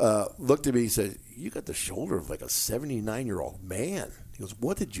 Looked at me, he said, "You got the shoulder of like a 79-year-old man." He goes,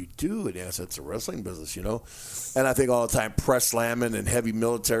 "What did you do?" And I said, "It's a wrestling business, And I think all the time, press slamming and heavy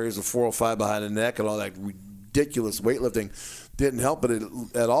militaries, a 405 behind the neck and all that ridiculous weightlifting didn't help it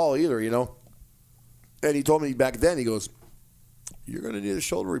at all either, And he told me back then, he goes, "You're going to need a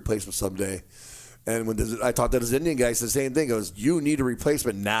shoulder replacement someday." And when I talked to this Indian guy, he said the same thing. He goes, "You need a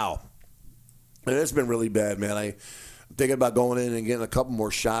replacement now." And it's been really bad, man. I'm thinking about going in and getting a couple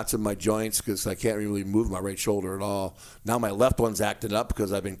more shots in my joints because I can't really move my right shoulder at all. Now my left one's acting up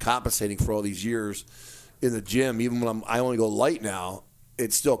because I've been compensating for all these years in the gym. Even when I only go light now,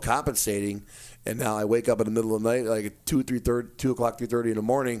 it's still compensating. And now I wake up in the middle of the night, like at 2 o'clock, 3:30 in the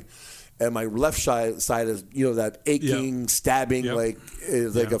morning, and my left side is, that aching, stabbing, like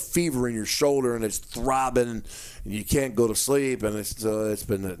a fever in your shoulder, and it's throbbing, and you can't go to sleep, and it's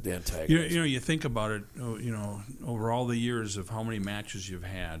been the antagonist. You think about it, over all the years of how many matches you've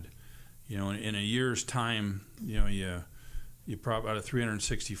had, in a year's time, you probably out of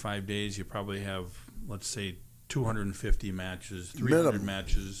 365 days, you probably have, let's say, 250 matches, 300 minimum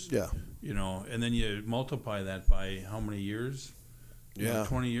matches. Yeah. And then you multiply that by how many years?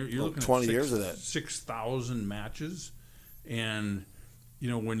 20 years. You're looking 20 at years of that. 6,000 matches. And,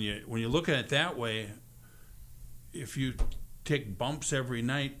 when you look at it that way, if you take bumps every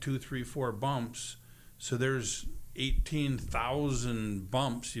night, 2, 3, 4 bumps, so there's 18,000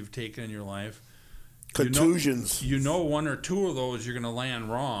 bumps you've taken in your life. Contusions. One or two of those you're going to land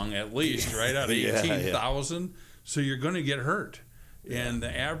wrong, at least, right, out of 18,000. So you're going to get hurt. And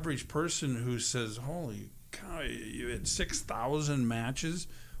the average person who says, "Holy cow, you had 6,000 matches,"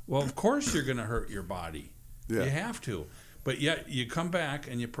 well, of course you're going to hurt your body. Yeah. You have to. But yet you come back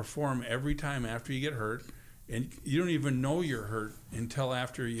and you perform every time after you get hurt, and you don't even know you're hurt until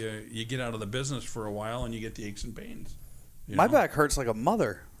after you get out of the business for a while and you get the aches and pains. My back hurts like a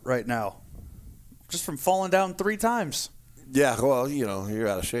mother right now, just from falling down 3 times. Yeah, well, you're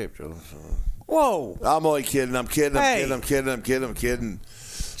out of shape, Joe. So. Whoa. I'm only kidding. I'm kidding.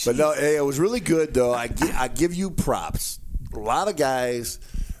 But no, hey, it was really good, though. I give you props. A lot of guys,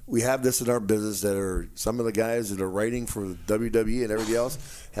 we have this in our business that are some of the guys that are writing for WWE and everybody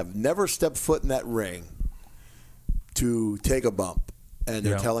else have never stepped foot in that ring to take a bump. And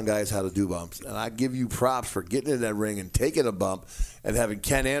they're telling guys how to do bumps. And I give you props for getting in that ring and taking a bump and having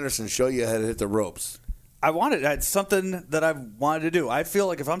Ken Anderson show you how to hit the ropes. It's something that I've wanted to do. I feel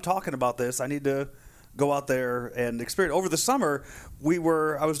like if I'm talking about this, I need to go out there and experience. Over the summer,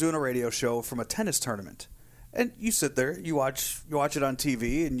 I was doing a radio show from a tennis tournament. And you sit there, you watch it on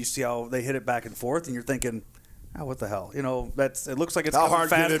TV, and you see how they hit it back and forth, and you're thinking, oh, what the hell? You know, it looks like it's how coming hard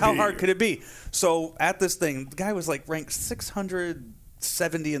fast. How be? hard could it be? So at this thing, the guy was like ranked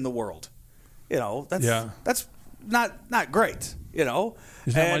 670 in the world. You know, that's not great. You know,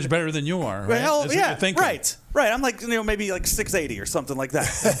 he's not much better than you are. Right? Well, That's yeah, what you're right. I'm like, maybe like 680 or something like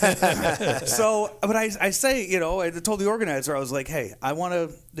that. So, but I say, I told the organizer, I was like, hey, I want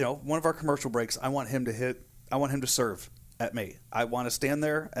to, one of our commercial breaks, I want him to serve at me. I want to stand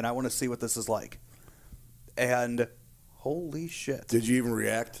there and I want to see what this is like. And holy shit! Did you even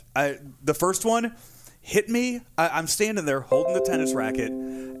react? The first one hit me. I'm standing there holding the tennis racket,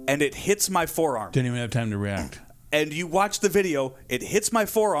 and it hits my forearm. Didn't even have time to react. And you watch the video, it hits my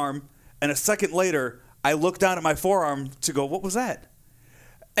forearm, and a second later, I look down at my forearm to go, what was that?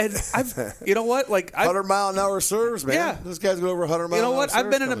 And you know what? 100-mile-an-hour serves, man. Yeah. This guy's going over 100-mile-an-hour. You know what? serves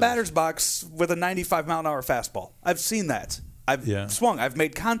I've been in a batter's box with a 95-mile-an-hour fastball. I've seen that. I've swung. I've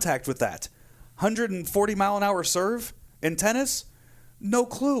made contact with that. 140-mile-an-hour serve in tennis? No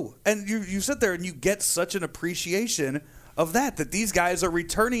clue. And you sit there and you get such an appreciation of that these guys are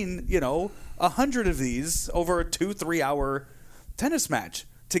returning, 100 of these over a 2-3 hour tennis match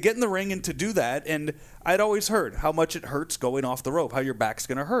to get in the ring and to do that. And I'd always heard how much it hurts going off the rope, how your back's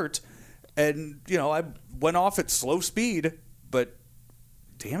going to hurt. And, I went off at slow speed, but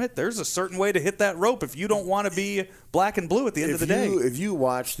damn it, there's a certain way to hit that rope if you don't want to be black and blue at the end of the day. If you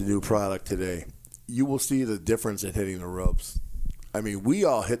watch the new product today, you will see the difference in hitting the ropes. I mean, we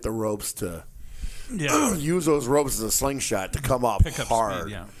all hit the ropes to use those ropes as a slingshot to come up hard.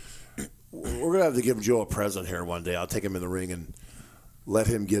 Speed, yeah. We're going to have to give Joe a present here one day. I'll take him in the ring and let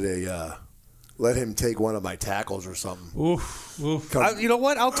him take one of my tackles or something. Oof. You know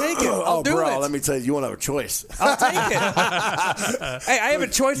what? I'll take it. I'll do it. Let me tell you, you won't have a choice. I'll take it. Hey, I have a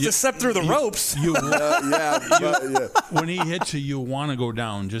choice to step through the ropes. When he hits you want to go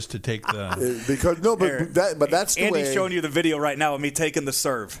down just to take the. But that's the way. Andy's showing you the video right now of me taking the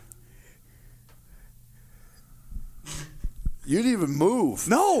serve. You didn't even move.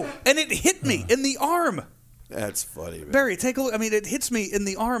 No, and it hit me in the arm. That's funny, man. Barry, take a look. I mean, it hits me in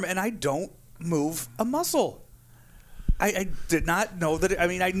the arm, and I don't move a muscle. I did not know that.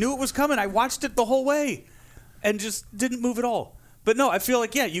 I knew it was coming. I watched it the whole way and just didn't move at all. But no, I feel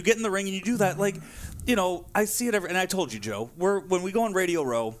like, you get in the ring and you do that. I see it and I told you, Joe, when we go on Radio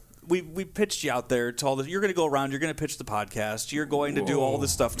Row, we pitched you out there, told us you're going to go around, you're going to pitch the podcast, you're going to do all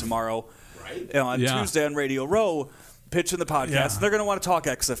this stuff tomorrow. Right. On Tuesday on Radio Row, pitching the podcast. Yeah. They're going to want to talk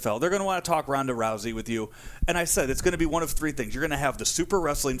XFL. They're going to want to talk Ronda Rousey with you. And I said, it's going to be one of three things. You're going to have the super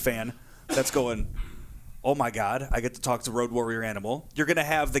wrestling fan that's going, oh my God, I get to talk to Road Warrior Animal. You're going to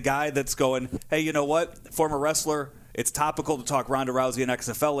have the guy that's going, hey, you know what? Former wrestler, it's topical to talk Ronda Rousey and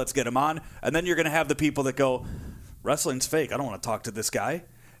XFL. Let's get him on. And then you're going to have the people that go, wrestling's fake. I don't want to talk to this guy.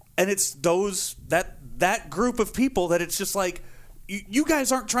 And it's that group of people that it's just like, you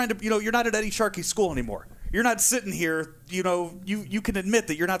guys aren't trying to, you're not at Eddie Sharkey's school anymore. You're not sitting here, you can admit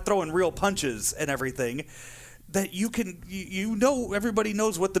that you're not throwing real punches and everything. That you can, everybody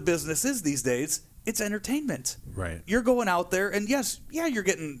knows what the business is these days. It's entertainment. Right. You're going out there, and you're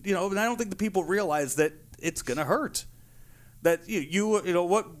getting, and I don't think the people realize that it's going to hurt. That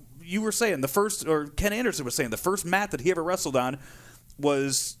what you were saying, Ken Anderson was saying, the first mat that he ever wrestled on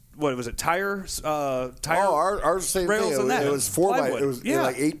was, what was it, tire ours same rails thing. And that. It was 4x, it was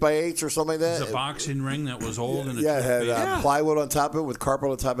like 8x8s or something like that. It was a boxing ring that was old. And it had plywood on top of it with carpet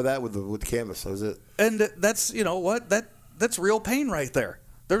on top of that with canvas. That was it. And that's, that's real pain right there.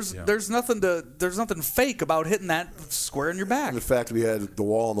 There's nothing fake about hitting that square in your back. And the fact we had the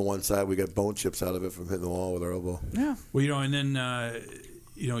wall on the one side, we got bone chips out of it from hitting the wall with our elbow. Yeah. Well, and then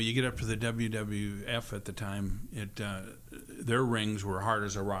you get up to the WWF at the time. Their rings were hard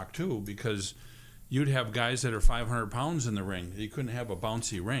as a rock too, because you'd have guys that are 500 pounds in the ring. You couldn't have a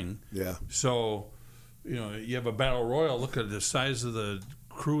bouncy ring. Yeah. So, you have a battle royal. Look at the size of the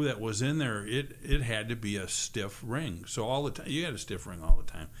crew that was in there. It had to be a stiff ring. So all the time you had a stiff ring all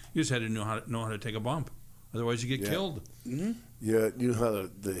the time. You just had to know how to take a bump. Otherwise, you get killed. Mm-hmm. Yeah, you knew how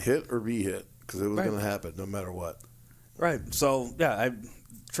to hit or be hit, because it was going to happen no matter what. Right. So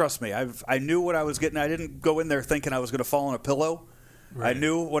trust me, I knew what I was getting. I didn't go in there thinking I was going to fall on a pillow. Right. I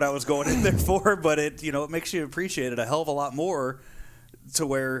knew what I was going in there for, but it makes you appreciate it a hell of a lot more. To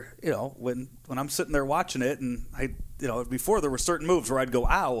where when I'm sitting there watching it, and before there were certain moves where I'd go,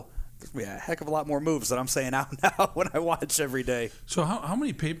 ow. There's a heck of a lot more moves that I'm saying out now when I watch every day. So how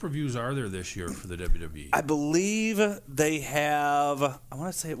many pay-per-views are there this year for the WWE? I believe they have, I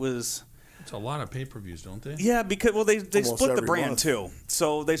want to say it was, It's a lot of pay-per-views, don't they? Yeah, because they Almost split the every brand month. too.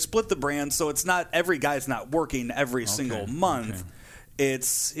 So they split the brand, so it's not every guy's not working every single month. Okay.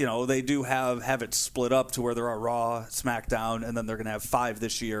 It's they do have it split up to where there are Raw, SmackDown, and then they're going to have 5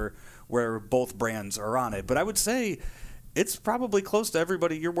 this year where both brands are on it. But I would say it's probably close to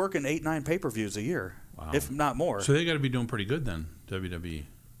everybody. You're working 8-9 pay-per-views a year, if not more. So they got to be doing pretty good then, WWE.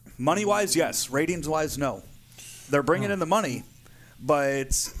 Money-wise, yes. Ratings-wise, no. They're bringing in the money, but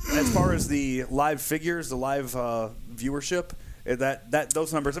as far as the live figures, the live viewership,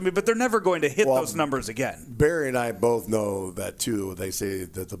 those numbers. I mean, but they're never going to hit those numbers again. Barry and I both know that too. They say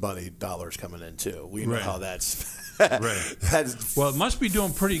that the money dollar's coming in too. We know how that's. Right. That's it must be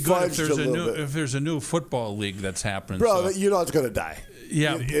doing pretty good if there's fudged a new football league that's happening. bro. So. You know it's going to die.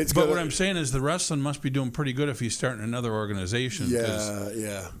 Yeah, It's but gonna- what I'm saying is the wrestling must be doing pretty good if he's starting another organization.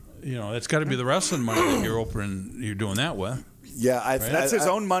 Yeah. It's got to be the wrestling money that you're doing that with. Yeah, That's his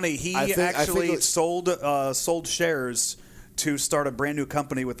own money. He I think sold shares to start a brand new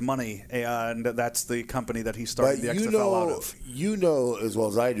company with money, and that's the company that he started the XFL out of. You know as well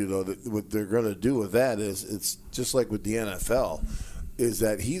as I do know that what they're going to do with that is it's just like with the NFL, is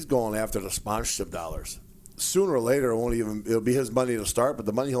that he's going after the sponsorship dollars. Sooner or later, it'll be his money to start, but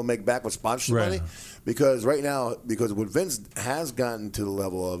the money he'll make back with sponsorship money, because right now, what Vince has gotten to the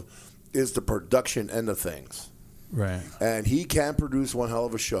level of is the production end of things. Right. And he can produce one hell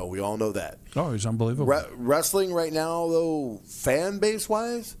of a show. We all know that. Oh, he's unbelievable. Wrestling right now, though, fan base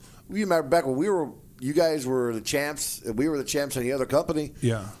wise, we remember back when you guys were the champs, and we were the champs in the other company.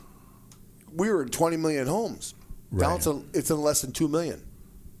 Yeah. We were in 20 million homes. Now it's in less than 2 million.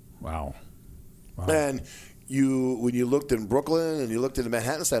 Wow. And when you looked in Brooklyn and you looked in the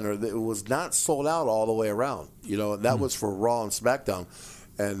Manhattan Center, it was not sold out all the way around. That was for Raw and SmackDown.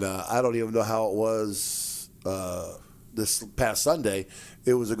 And I don't even know how it was this past Sunday.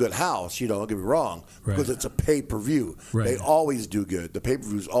 It was a good house, don't get me wrong, because it's a pay-per-view. Right. They always do good. The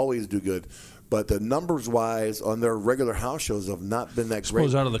pay-per-views always do good. But the numbers-wise on their regular house shows have not been that great.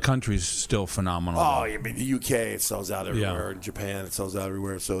 Suppose out of the country's still phenomenal. Oh, I mean, the UK, it sells out everywhere. In Japan, it sells out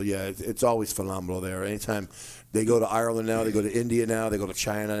everywhere. So, yeah, it's always phenomenal there. Anytime they go to Ireland now, they go to India now, they go to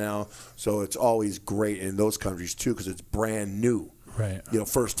China now. So it's always great in those countries, too, because it's brand new. Right.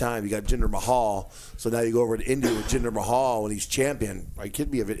 First time, you got Jinder Mahal. So now you go over to India with Jinder Mahal when he's champion. Are you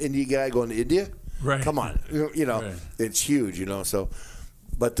kidding me? If an India guy going to India? Right. Come on. Right. It's huge, So,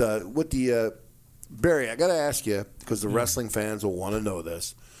 but with the Barry, I got to ask you, because the wrestling fans will want to know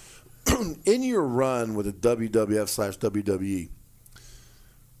this. In your run with the WWF/WWE,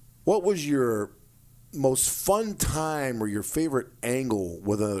 what was your most fun time or your favorite angle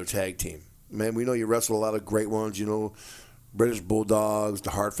with another tag team? Man, we know you wrestled a lot of great ones, British Bulldogs,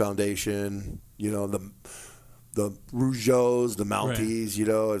 the Hart Foundation, the Rougeaus, the Mounties,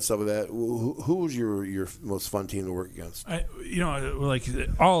 and some of that. Who was your most fun team to work against?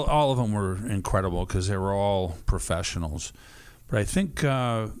 All of them were incredible because they were all professionals. But I think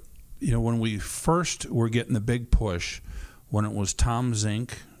when we first were getting the big push, when it was Tom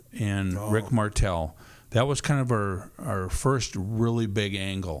Zink and Rick Martel, that was kind of our first really big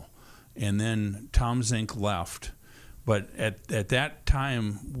angle. And then Tom Zink left. But at that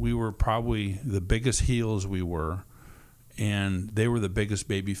time, we were probably the biggest heels we were, and they were the biggest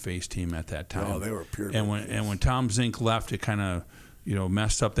babyface team at that time. Oh, they were pure. And when Tom Zink left, it kind of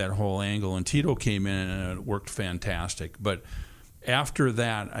messed up that whole angle. And Tito came in, and it worked fantastic. But after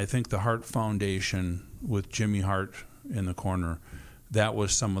that, I think the Hart Foundation with Jimmy Hart in the corner, that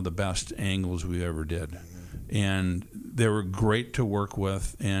was some of the best angles we ever did, and they were great to work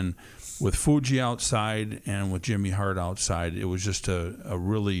with. And with Fuji outside and with Jimmy Hart outside, it was just a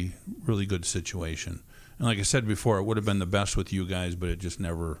really, really good situation. And like I said before, it would have been the best with you guys, but it just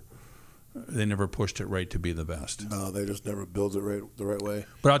they never pushed it right to be the best. No, they just never built it the right way.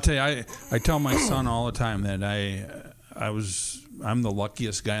 But I'll tell you, I tell my son all the time that I'm the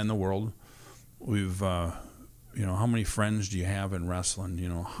luckiest guy in the world. We've how many friends do you have in wrestling?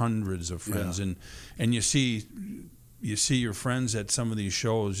 Hundreds of friends, and you see your friends at some of these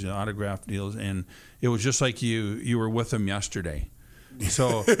shows, autograph deals, and it was just like you were with them yesterday.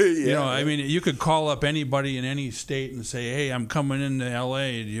 So, I mean, you could call up anybody in any state and say, hey, I'm coming into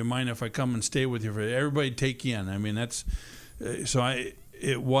L.A. Do you mind if I come and stay with you? Everybody take you in. I mean, it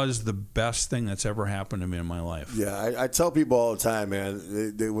was the best thing that's ever happened to me in my life. Yeah, I tell people all the time,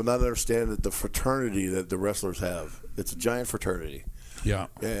 man, they will not understand that the fraternity that the wrestlers have. It's a giant fraternity. Yeah.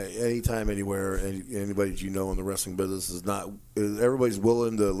 Anytime, anywhere, anybody that in the wrestling business everybody's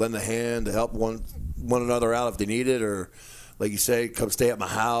willing to lend a hand to help one another out if they need it, or like you say, come stay at my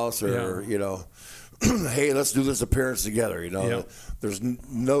house, or hey, let's do this appearance together. There's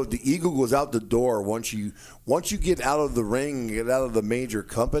the ego goes out the door once you get out of the ring, get out of the major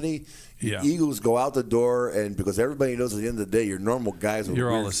company. Egos go out the door, and because everybody knows at the end of the day, you're normal guys.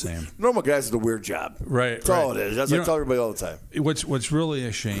 You're all the same. Normal guys with a weird job. Right. That's all it is. That's what I tell everybody all the time. What's really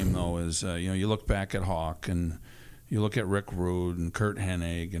a shame though is you look back at Hawk and you look at Rick Rude and Kurt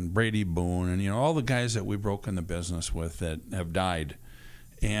Hennig and Brady Boone and all the guys that we broke in the business with that have died,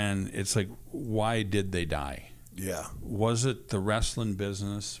 and it's like, why did they die? Yeah. Was it the wrestling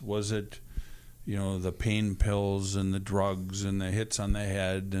business? Was it the pain pills and the drugs and the hits on the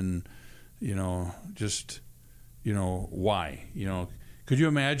head and why? Could you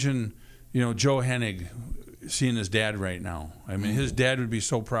imagine, Joe Hennig seeing his dad right now? I mean, his dad would be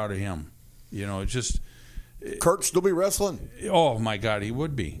so proud of him. Kurt still be wrestling? Oh, my God, he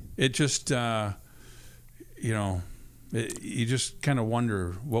would be. It just, you just kind of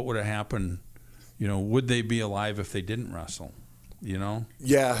wonder what would have happened. Would they be alive if they didn't wrestle? Yeah.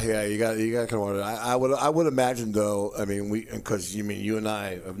 You got to kind of wonder. I would imagine though. I mean, because you and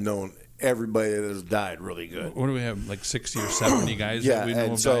I have known everybody that has died really good. What do we have, like 60 or 70 guys that we know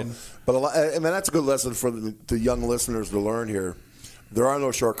have died? But that's a good lesson for the young listeners to learn here. There are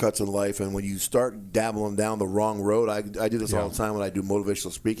no shortcuts in life, and when you start dabbling down the wrong road, I do this all the time when I do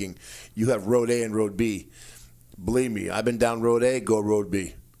motivational speaking. You have road A and road B. Believe me, I've been down road A, go road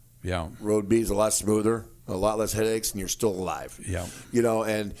B. Yeah. Road B is a lot smoother, a lot less headaches, and you're still alive. Yeah.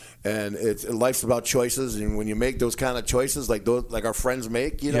 And life's about choices, and when you make those kind of choices, like our friends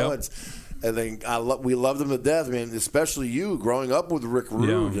make, we love them to death. I mean, especially you growing up with Rick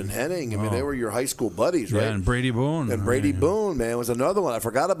Rude and Hennig. I mean, they were your high school buddies, right? Yeah, and Brady Boone. And Brady Boone, man, was another one. I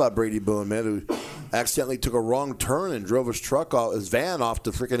forgot about Brady Boone, man, who accidentally took a wrong turn and drove his van off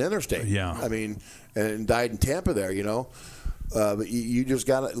the freaking interstate. Yeah. I mean, and died in Tampa there, But you just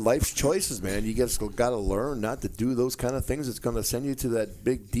got life's choices, man. You just got to learn not to do those kind of things. It's going to send you to that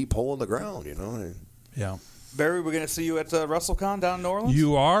big, deep hole in the ground, Yeah. Barry, we're going to see you at WrestleCon down in New Orleans?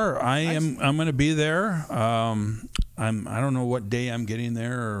 You are. I'm going to be there. I don't know what day I'm getting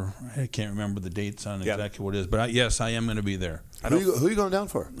there, or I can't remember the dates on exactly what it is. But yes, I am going to be there. Who are you going down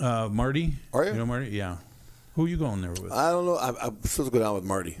for? Marty. Are you? You know Marty? Yeah. Who are you going there with? I don't know. I'm supposed to go down with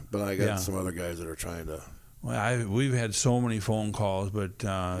Marty, but I got some other guys that are trying to. Well, we've had so many phone calls, but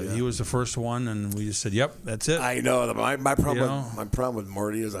he was the first one, and we just said, "Yep, that's it." I know. My problem with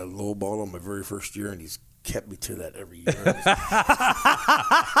Marty is I lowballed him my very first year, and he's kept me to that every year.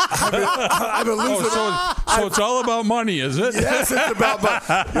 I've been losing. So it's all about money, is it? Yes, it's about money.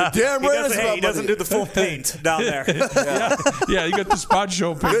 You're damn right. He doesn't do the full paint down there. Yeah, you got the spot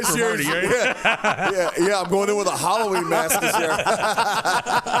show paint this for year. Marty, right? Yeah. I'm going in with a Halloween mask this year.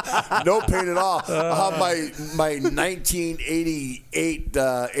 No paint at all. I'll have my 1988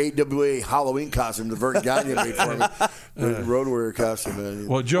 AWA Halloween costume that Vern Gagne made for me. The Road Warrior costume, man.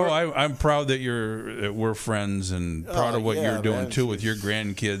 Well, Joe, I'm proud that we're friends, and proud of what you're doing too with your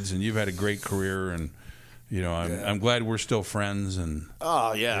grandkids, and you've had a great career, and I'm glad we're still friends. And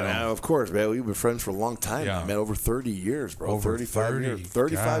man, of course, man. We've been friends for a long time, man. Over 30 years, bro. Over 35 years.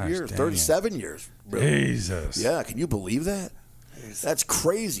 35 years. 37 years. Really. Jesus. Yeah, can you believe that? That's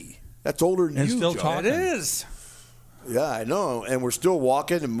crazy. That's older than you, still Joe. talking. It is. Yeah, I know, and we're still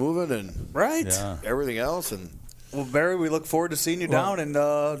walking and moving and everything else, and. Well, Barry, we look forward to seeing you down in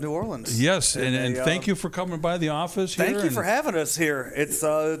New Orleans. Yes, and thank you for coming by the office here. Thank you for having us here. It's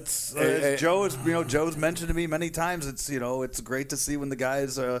Joe's mentioned to me many times. It's great to see when the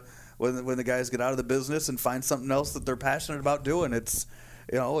guys when the guys get out of the business and find something else that they're passionate about doing. It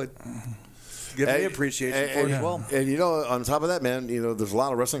gives me appreciation for it as well. And on top of that, man, there's a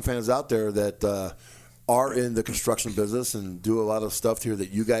lot of wrestling fans out there that are in the construction business and do a lot of stuff here that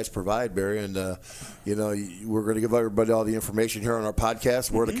you guys provide, Barry. And, we're going to give everybody all the information here on our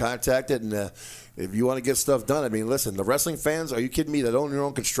podcast, where to contact it. And if you want to get stuff done, I mean, listen, the wrestling fans, are you kidding me, that own your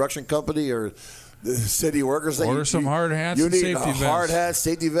own construction company or the city workers? Order some hard hats and safety vests. Hard hats,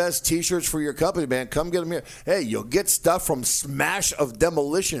 safety vests, T-shirts for your company, man. Come get them here. Hey, you'll get stuff from Smash of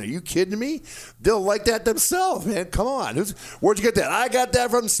Demolition. Are you kidding me? They'll like that themselves, man. Come on. Where'd you get that? I got that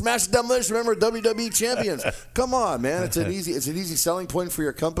from Smash of Demolition. Remember, WWE champions. Come on, man. It's an easy selling point for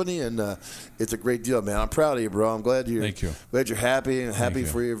your company, and it's a great deal, man. I'm proud of you, bro. I'm glad you're happy, and happy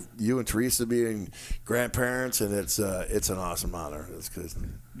for you and Teresa being grandparents, and it's an awesome honor. It's good.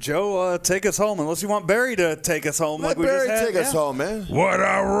 Joe, take us home, unless you want Barry to take us home. Let Barry take us home, man. What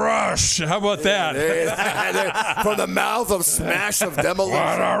a rush. How about that? From the mouth of Smash of Demolition.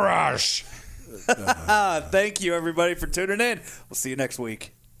 What a rush. Thank you, everybody, for tuning in. We'll see you next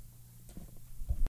week.